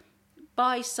treated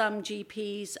by some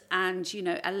GPs and,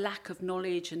 a lack of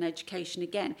knowledge and education,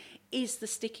 again, is the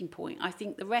sticking point. I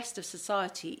think the rest of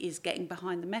society is getting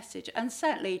behind the message. And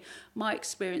certainly my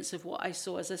experience of what I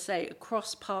saw, as I say,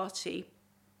 across party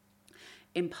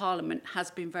in Parliament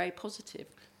has been very positive.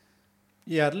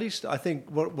 Yeah, at least I think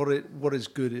what is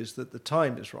good is that the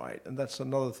time is right. And that's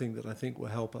another thing that I think will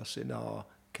help us in our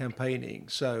campaigning.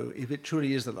 So if it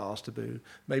truly is the last taboo,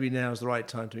 maybe now is the right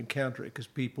time to encounter it, because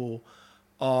people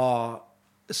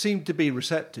seem to be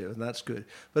receptive, and that's good.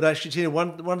 But actually, Tina,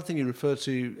 one thing you referred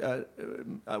to,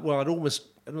 I'd almost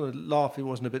laugh, it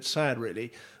wasn't a bit sad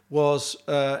really, was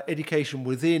education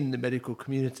within the medical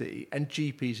community and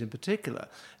GPs in particular.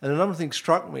 And a number of things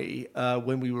struck me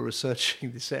when we were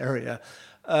researching this area.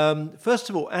 First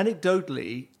of all,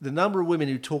 anecdotally, the number of women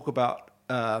who talk about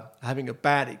having a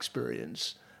bad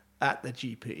experience at the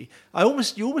GP,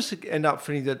 you almost end up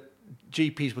feeling that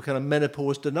GPs were kind of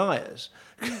menopause deniers,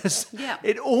 because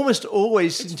it almost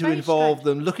always seemed to involve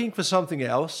them looking for something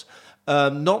else,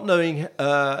 not knowing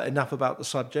enough about the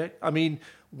subject. I mean,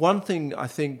 one thing I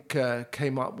think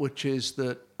came up, which is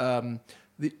that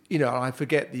I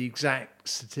forget the exact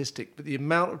statistic, but the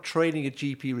amount of training a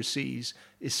GP receives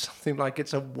is something like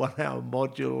it's a 1 hour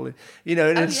module, and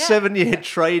it's 7-year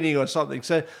training or something.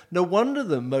 So no wonder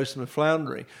most of them are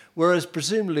floundering. Whereas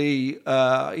presumably,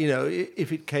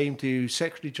 if it came to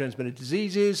sexually transmitted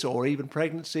diseases or even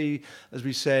pregnancy, as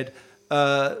we said,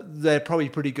 they're probably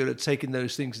pretty good at taking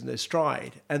those things in their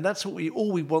stride. And that's what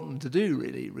all we want them to do,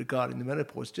 really, regarding the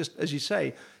menopause. Just as you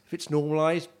say, if it's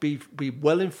normalised, be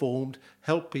well informed,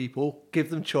 help people, give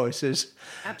them choices,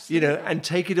 Absolutely. And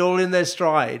take it all in their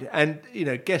stride. And,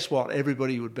 guess what?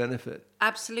 Everybody would benefit.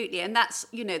 Absolutely. And that's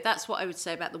what I would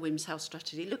say about the women's health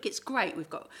strategy. Look, it's great. We've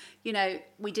got,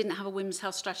 we didn't have a women's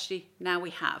health strategy. Now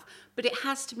we have. But it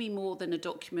has to be more than a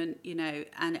document,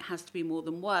 and it has to be more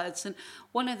than words. And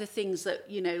one of the things that,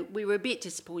 we were a bit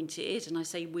disappointed, and I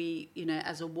say we,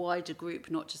 as a wider group,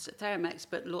 not just at Theramex,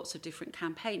 but lots of different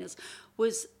campaigners,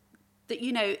 was that,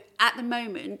 at the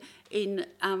moment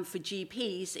for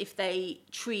GPs, if they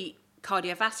treat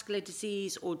cardiovascular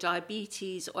disease or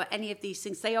diabetes or any of these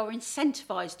things, they are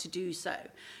incentivized to do so,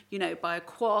 by a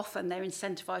quaff, and they're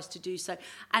incentivized to do so.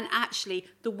 And actually,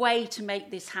 the way to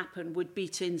make this happen would be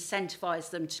to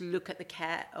incentivize them to look at the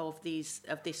care of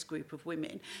this group of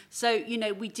women. So,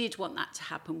 we did want that to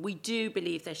happen. We do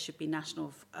believe there should be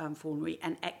national formulary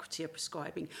and equity of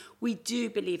prescribing. We do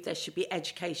believe there should be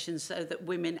education so that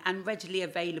women, and readily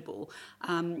available,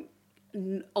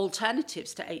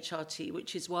 alternatives to HRT,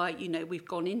 which is why we've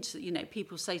gone into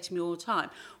people say to me all the time,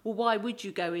 well, why would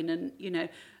you go in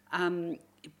and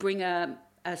bring a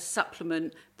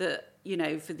supplement that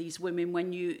for these women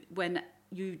when you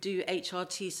do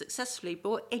HRT successfully?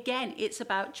 But again, it's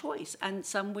about choice, and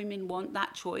some women want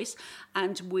that choice,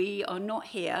 and we are not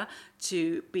here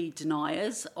to be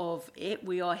deniers of it.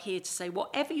 We are here to say,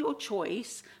 whatever your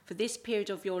choice for this period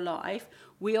of your life,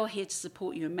 we are here to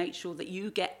support you and make sure that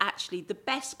you get actually the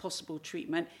best possible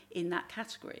treatment in that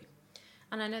category.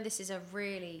 And I know this is a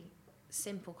really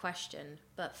simple question,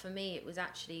 but for me it was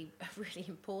actually a really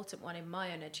important one in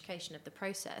my own education of the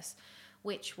process,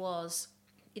 which was,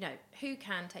 who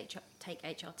can take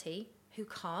HRT, who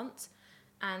can't,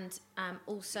 and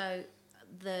also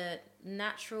the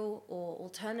natural or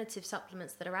alternative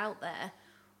supplements that are out there.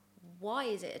 Why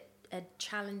is it a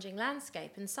challenging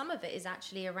landscape? And some of it is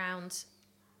actually around,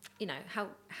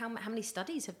 how many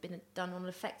studies have been done on the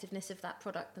effectiveness of that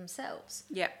product themselves.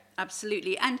 Yeah,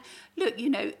 absolutely. And look,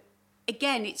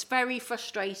 again, it's very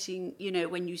frustrating,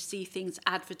 when you see things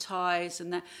advertised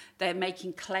and they're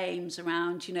making claims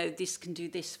around, this can do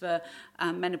this for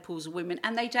menopausal women,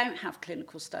 and they don't have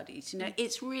clinical studies.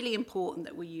 It's really important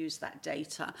that we use that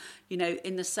data,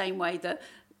 in the same way that,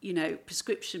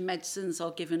 prescription medicines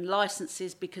are given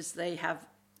licenses because they have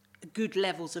good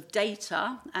levels of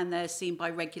data and they're seen by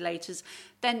regulators.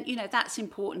 Then that's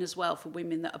important as well for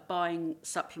women that are buying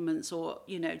supplements or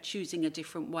choosing a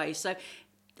different way. So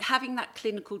having that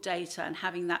clinical data and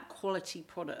having that quality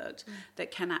product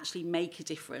that can actually make a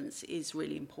difference is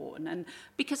really important. And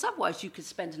because otherwise you could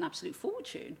spend an absolute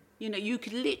fortune. You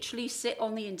could literally sit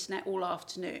on the internet all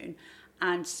afternoon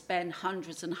and spend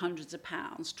hundreds and hundreds of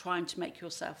pounds trying to make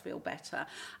yourself feel better.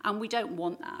 And we don't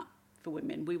want that for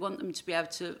women. We want them to be able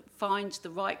to find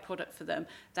the right product for them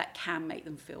that can make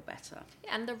them feel better.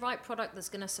 Yeah, and the right product that's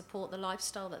going to support the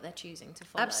lifestyle that they're choosing to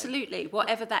follow. Absolutely,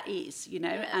 whatever that is,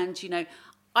 and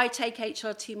I take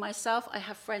HRT myself. I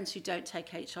have friends who don't take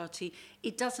HRT.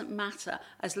 It doesn't matter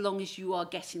as long as you are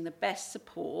getting the best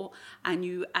support and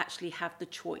you actually have the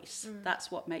choice. That's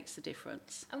what makes the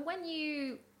difference. And when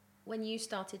you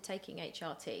started taking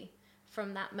HRT,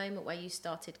 from that moment where you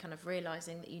started kind of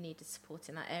realising that you needed support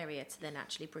in that area to then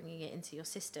actually bringing it into your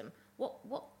system,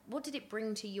 what did it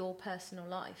bring to your personal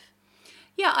life?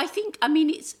 Yeah,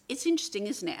 it's interesting,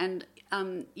 isn't it? And,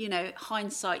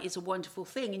 hindsight is a wonderful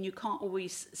thing, and you can't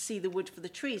always see the wood for the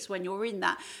trees when you're in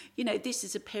that. This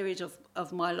is a period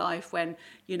of my life when,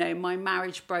 my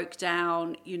marriage broke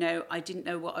down, I didn't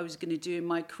know what I was going to do in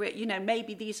my career.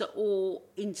 Maybe these are all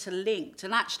interlinked.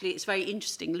 And actually, it's very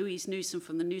interesting. Louise Newsom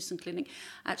from the Newsom Clinic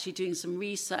actually doing some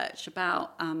research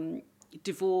about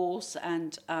divorce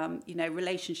and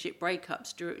relationship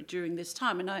breakups during this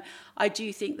time, and I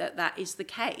do think that is the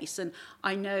case. And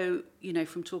I know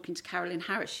from talking to Carolyn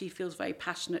Harris, she feels very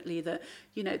passionately that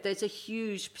there's a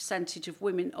huge percentage of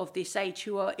women of this age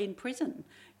who are in prison,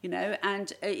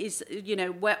 and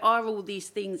where are all these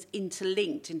things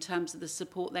interlinked in terms of the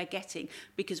support they're getting,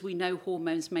 because we know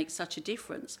hormones make such a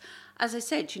difference. As I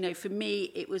said, for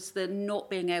me, it was the not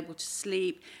being able to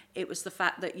sleep. It was the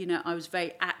fact that, I was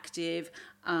very active,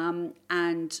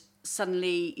 and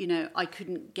suddenly, you know, I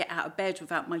couldn't get out of bed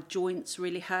without my joints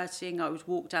really hurting. I would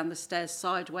walk down the stairs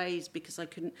sideways because I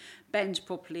couldn't bend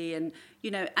properly. And, you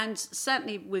know, and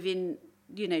certainly within,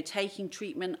 you know, taking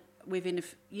treatment within,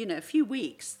 a few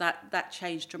weeks, that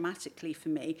changed dramatically for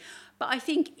me. But I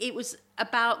think it was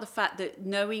about the fact that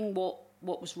knowing what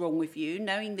was wrong with you,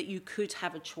 knowing that you could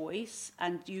have a choice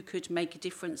and you could make a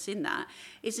difference in that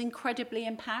is incredibly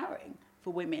empowering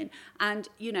for women. And,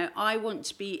 you know, I want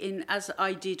to be in, as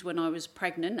I did when I was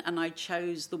pregnant and I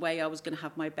chose the way I was going to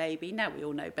have my baby. Now we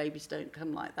all know babies don't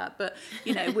come like that, but,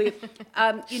 you know,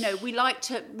 we like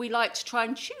to try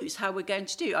and choose how we're going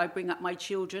to do. I bring up my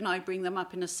children, I bring them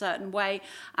up in a certain way,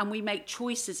 and we make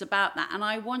choices about that. And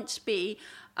I want to be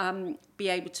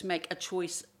able to make a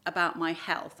choice about my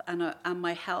health and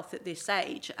my health at this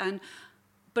age.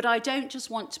 But I don't just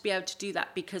want to be able to do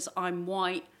that because I'm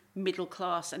white, middle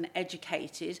class and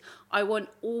educated. I want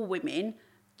all women,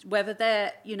 whether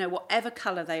they're, you know, whatever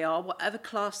colour they are, whatever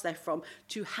class they're from,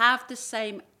 to have the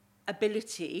same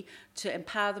ability to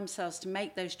empower themselves to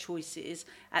make those choices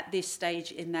at this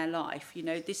stage in their life. You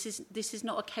know, this is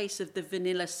not a case of the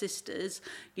vanilla sisters,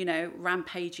 you know,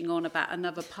 rampaging on about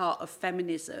another part of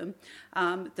feminism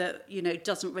that, you know,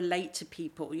 doesn't relate to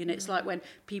people. You know, it's like when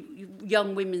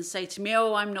young women say to me,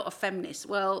 "Oh, I'm not a feminist."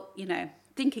 Well, you know,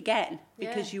 think again,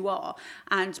 because you are.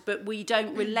 But we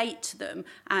don't relate to them,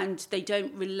 and they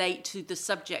don't relate to the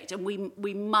subject, and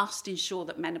we must ensure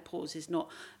that menopause is not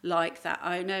like that.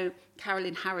 I know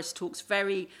Carolyn Harris talks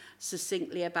very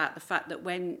succinctly about the fact that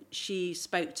when she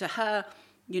spoke to her,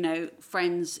 you know,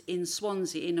 friends in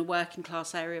Swansea, in a working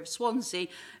class area of Swansea,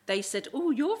 they said,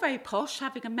 "Oh, you're very posh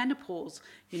having a menopause,"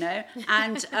 you know,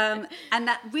 and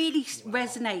that really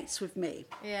resonates with me.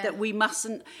 That we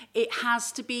mustn't. It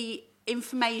has to be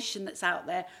information that's out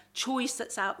there, choice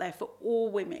that's out there for all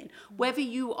women. Whether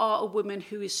you are a woman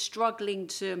who is struggling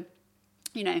to,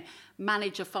 you know,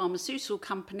 manage a pharmaceutical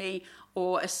company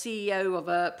or a CEO of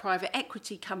a private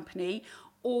equity company,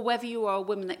 or whether you are a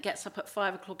woman that gets up at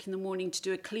 5 o'clock in the morning to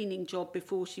do a cleaning job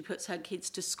before she puts her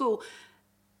kids to school,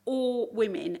 all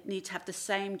women need to have the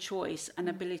same choice and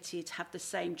ability to have the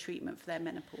same treatment for their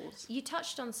menopause. You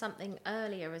touched on something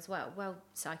earlier as well.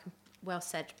 Well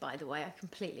said, by the way. I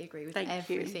completely agree with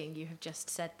everything you have just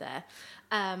said there.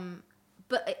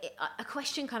 But a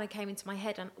question kind of came into my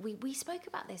head, and we spoke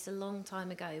about this a long time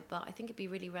ago, but I think it'd be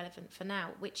really relevant for now,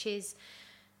 which is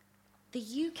the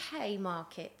UK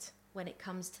market when it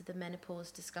comes to the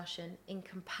menopause discussion in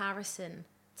comparison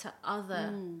to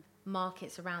other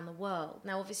markets around the world.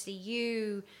 Now, obviously,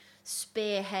 you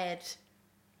spearhead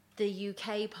the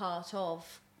UK part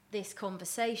of this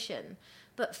conversation,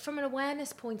 but from an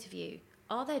awareness point of view,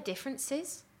 are there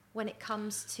differences when it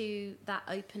comes to that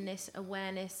openness,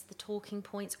 awareness, the talking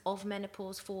points of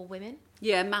menopause for women?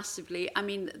 Yeah, massively. I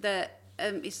mean,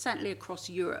 it's certainly across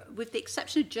Europe, with the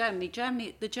exception of Germany.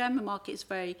 The German market is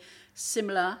very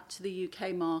similar to the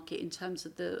UK market in terms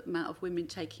of the amount of women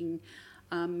taking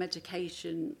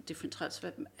medication, different types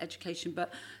of education,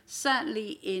 but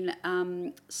certainly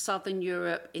in Southern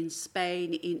Europe, in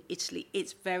Spain, in Italy,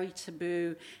 it's very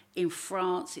taboo. In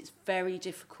France, it's very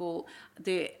difficult.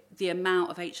 The amount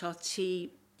of HRT,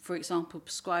 for example,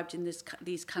 prescribed in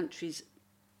these countries,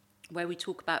 where we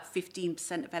talk about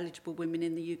 15% of eligible women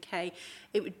in the UK,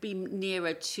 it would be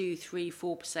nearer 2, 3,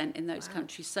 4% in those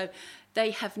countries. So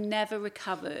they have never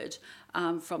recovered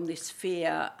from this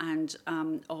fear and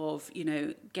of, you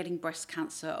know, getting breast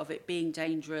cancer, of it being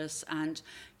dangerous, and,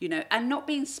 you know, and not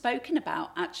being spoken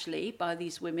about actually by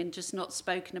these women, just not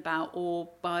spoken about, or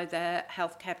by their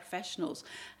healthcare professionals.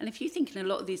 And if you think in a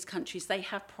lot of these countries, they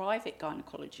have private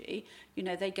gynecology, you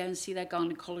know, they go and see their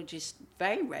gynecologist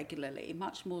very regularly,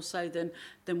 much more so than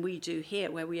we do here,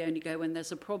 where we only go when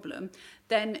there's a problem,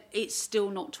 then it's still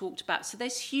not talked about. So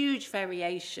there's huge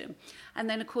variation. And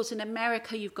then, of course, in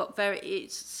America, you've got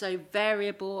it's so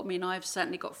variable. I mean, I've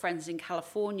certainly got friends in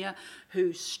California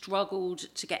who struggled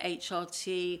to get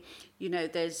HRT. You know,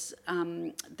 there's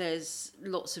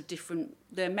lots of different.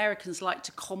 The Americans like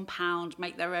to compound,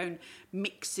 make their own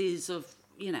mixes of.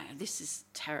 You know, this is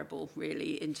terrible,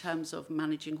 really, in terms of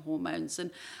managing hormones.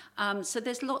 And so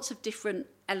there's lots of different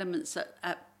elements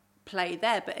at play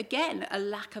there. But again, a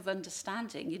lack of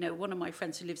understanding. You know, one of my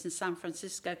friends who lives in San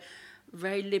Francisco,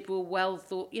 very liberal, well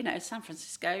thought, you know, San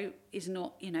Francisco is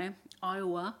not, you know,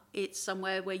 Iowa. It's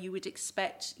somewhere where you would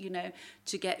expect, you know,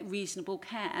 to get reasonable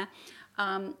care.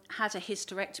 Had a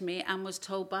hysterectomy and was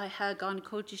told by her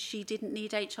gynecologist she didn't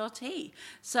need HRT.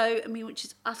 So, I mean, which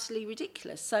is utterly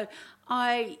ridiculous. So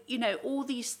you know, all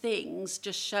these things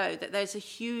just show that there's a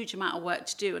huge amount of work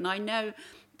to do. And I know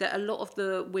that a lot of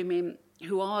the women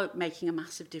who are making a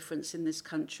massive difference in this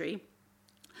country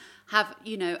have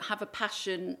a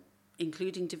passion,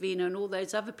 including Davina and all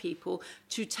those other people,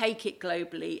 to take it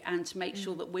globally and to make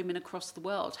sure that women across the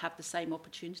world have the same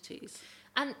opportunities.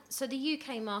 And so the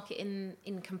UK market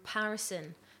in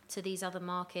comparison to these other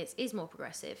markets is more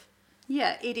progressive.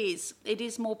 Yeah, it is. It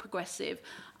is more progressive.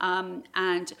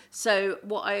 And so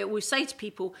what I always say to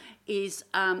people is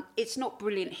it's not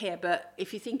brilliant here, but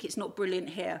if you think it's not brilliant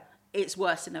here, it's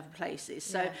worse in other places.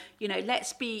 So,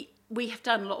 we have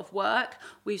done a lot of work.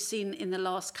 We've seen in the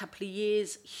last couple of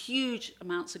years huge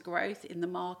amounts of growth in the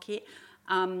market,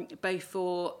 both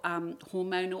for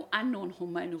hormonal and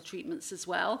non-hormonal treatments as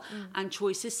well, and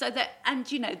choices. So that, and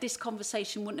this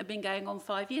conversation wouldn't have been going on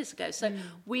 5 years ago. So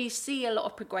we see a lot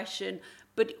of progression,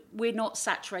 but we're not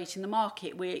saturating the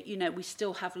market. We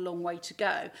still have a long way to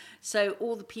go. So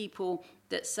all the people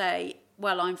that say,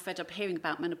 well, I'm fed up hearing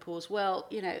about menopause, well,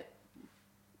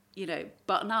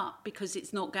 button up, because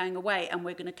it's not going away, and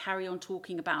we're going to carry on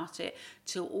talking about it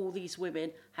till all these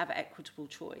women have equitable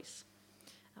choice.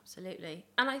 Absolutely.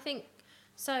 And I think,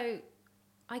 so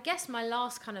I guess my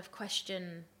last kind of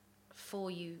question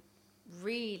for you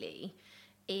really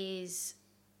is,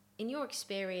 in your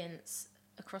experience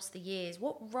across the years,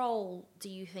 what role do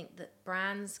you think that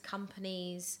brands,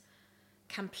 companies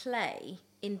can play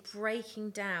in breaking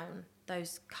down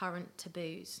those current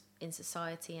taboos in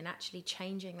society and actually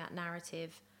changing that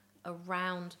narrative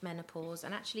around menopause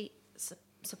and actually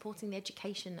supporting the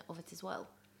education of it as well?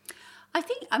 I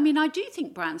do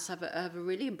think brands have a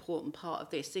really important part of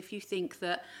this. If you think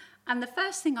that, and the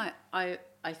first thing I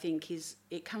think is,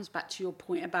 it comes back to your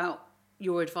point about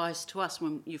your advice to us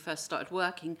when you first started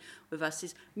working with us,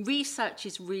 is research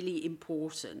is really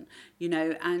important,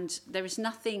 and there is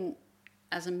nothing,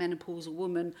 as a menopausal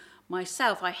woman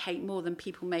myself, I hate more than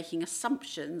people making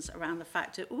assumptions around the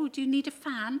fact that, oh, do you need a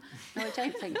fan? No, I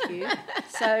don't, thank you.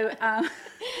 So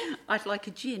I'd like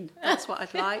a gin. That's what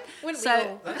I'd like. Wouldn't we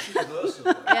all? That's universal.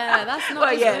 Yeah, that's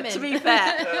not just women. To be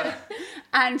fair.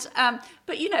 And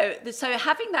but so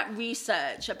having that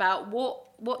research about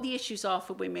what the issues are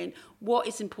for women, what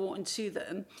is important to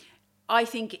them, I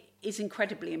think is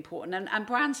incredibly important, and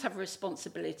brands have a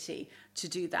responsibility to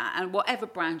do that. And whatever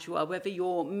brand you are, whether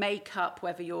you're makeup,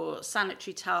 whether you're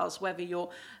sanitary towels, whether you're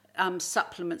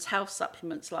supplements, health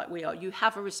supplements like we are, you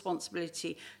have a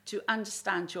responsibility to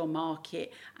understand your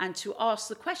market and to ask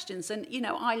the questions. And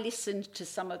I listened to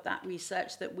some of that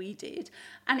research that we did,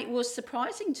 and it was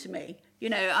surprising to me.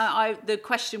 The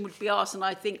question would be asked, and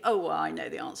I think, oh, well, I know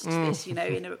the answer to this, in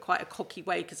a quite a cocky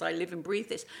way, because I live and breathe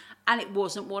this. And it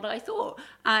wasn't what I thought.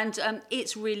 And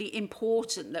it's really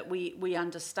important that we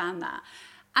understand that.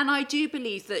 And I do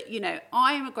believe that,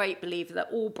 I am a great believer that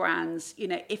all brands,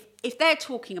 if they're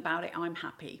talking about it, I'm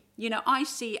happy. I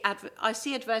see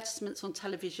advertisements on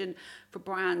television for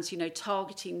brands,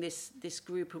 targeting this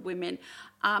group of women.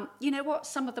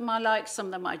 Some of them I like, some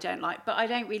of them I don't like, but I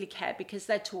don't really care, because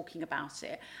they're talking about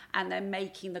it and they're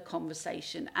making the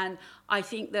conversation. And I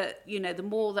think that, the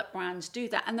more that brands do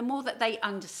that, and the more that they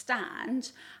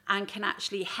understand and can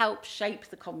actually help shape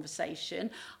the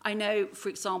conversation. I know, for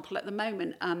example, at the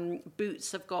moment,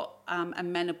 Boots have got a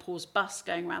menopause bus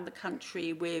going around the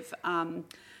country with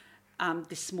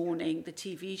This Morning, the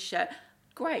TV show.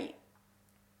 Great.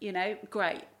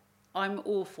 Great. I'm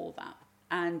all for that.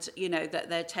 And, that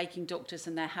they're taking doctors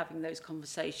and they're having those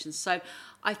conversations. So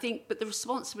I think, but the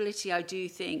responsibility, I do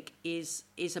think, is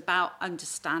about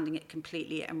understanding it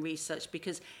completely and research,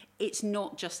 because it's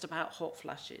not just about hot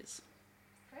flushes.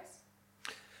 Chris?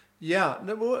 Yeah,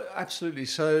 no, well, absolutely.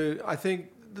 So I think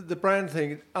the brand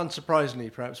thing,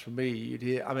 unsurprisingly, perhaps for me, you'd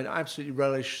hear, I absolutely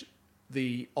relish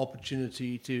the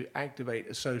opportunity to activate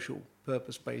a social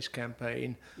purpose-based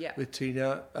campaign with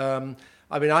Tina.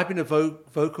 I've been a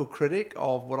vocal critic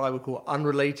of what I would call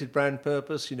unrelated brand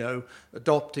purpose,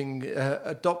 adopting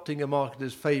a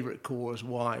marketer's favorite cause.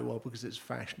 Why? Well, because it's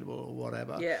fashionable or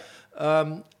whatever.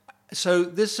 Yeah. So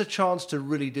this is a chance to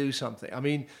really do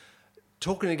something.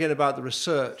 Talking again about the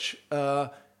research,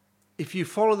 if you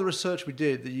follow the research we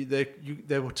did,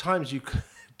 there were times you could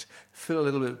feel a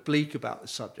little bit bleak about the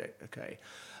subject, okay?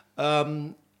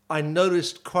 I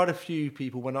noticed quite a few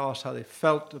people, when asked how they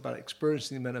felt about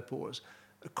experiencing menopause,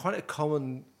 quite a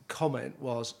common comment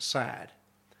was sad.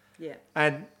 Yeah.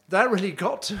 And that really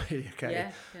got to me, okay?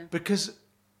 Yeah. Because,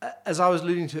 as I was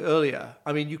alluding to earlier,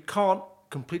 you can't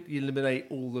completely eliminate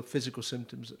all the physical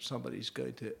symptoms that somebody's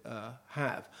going to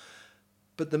have.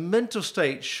 But the mental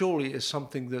state surely is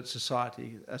something that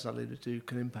society, as I alluded to,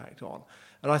 can impact on.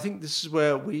 And I think this is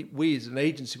where we as an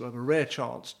agency will have a rare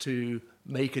chance to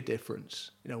make a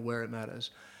difference, where it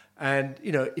matters. And,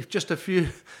 if just a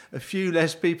few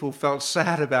less people felt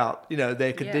sad about,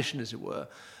 their condition, as it were,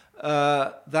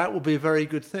 that will be a very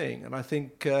good thing. And I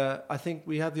think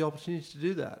we have the opportunity to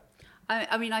do that.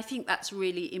 I mean, I think that's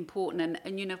really important.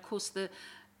 And of course, the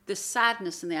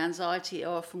sadness and the anxiety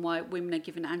are often why women are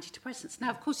given antidepressants. Now,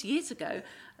 of course, years ago,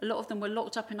 a lot of them were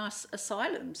locked up in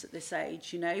asylums at this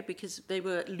age, because they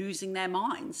were losing their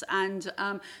minds. And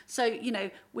so,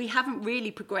 we haven't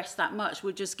really progressed that much.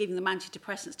 We're just giving them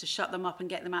antidepressants to shut them up and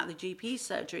get them out of the GP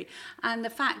surgery. And the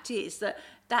fact is that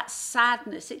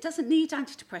sadness, it doesn't need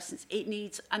antidepressants. It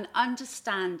needs an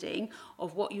understanding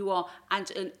of what you are and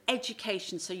an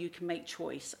education so you can make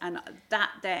choice. And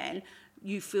that then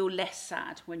you feel less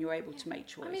sad when you're able to make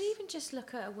choice. I mean, even just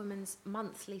look at a woman's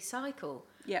monthly cycle.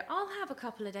 Yeah. I'll have a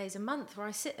couple of days a month where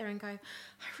I sit there and go, I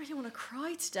really want to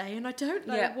cry today and I don't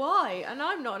know why. And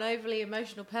I'm not an overly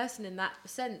emotional person in that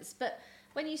sense. But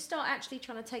when you start actually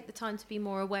trying to take the time to be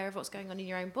more aware of what's going on in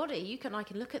your own body, I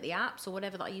can look at the apps or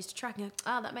whatever that I use to track and go,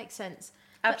 that makes sense.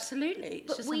 Absolutely.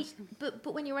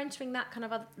 But when you're entering that kind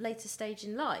of a later stage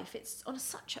in life, it's on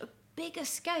such a bigger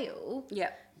scale. Yeah.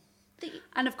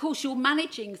 And of course, you're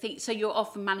managing things, so you're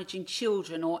often managing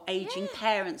children or aging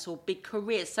parents or big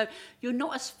careers. So you're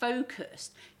not as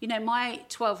focused. My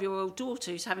 12-year-old daughter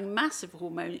who's having massive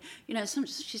hormone,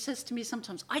 she says to me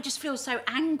sometimes, I just feel so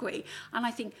angry. And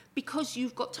I think because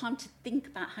you've got time to think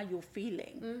about how you're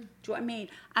feeling. Do you know what I mean?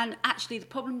 And actually, the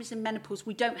problem is in menopause,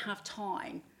 we don't have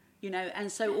time.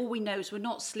 And so all we know is we're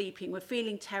not sleeping, we're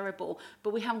feeling terrible,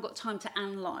 but we haven't got time to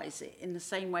analyse it in the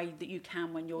same way that you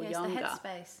can when you're younger. It's the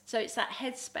headspace. So it's that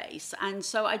headspace. And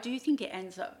so I do think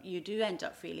you do end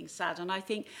up feeling sad. And I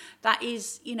think that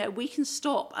is, we can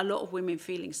stop a lot of women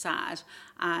feeling sad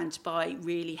and by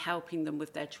really helping them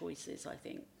with their choices, I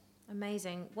think.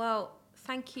 Amazing. Well,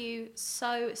 thank you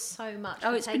so much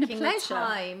for it's taking been a pleasure. The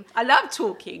time. I love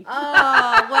talking.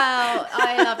 Oh, well,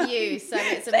 I love you. So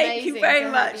it's amazing. Thank you very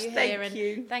to much. Have you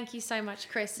here. And thank you so much,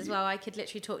 Chris, as well. I could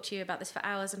literally talk to you about this for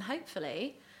hours, and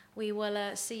hopefully we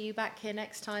will see you back here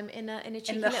next time in a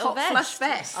cheeky in the little hot vest. Flush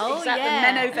vest. Oh, exactly.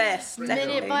 yeah. The Menno vest.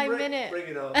 Minute by minute. Bring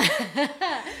it on.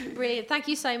 Brilliant. Thank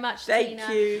you so much, Tina.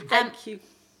 Thank you.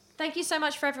 Thank you so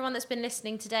much for everyone that's been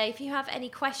listening today. If you have any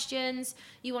questions,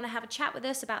 you want to have a chat with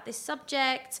us about this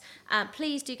subject,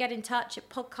 please do get in touch at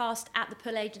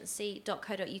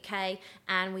podcast@thepulagency.co.uk,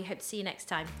 and we hope to see you next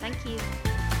time. Thank you.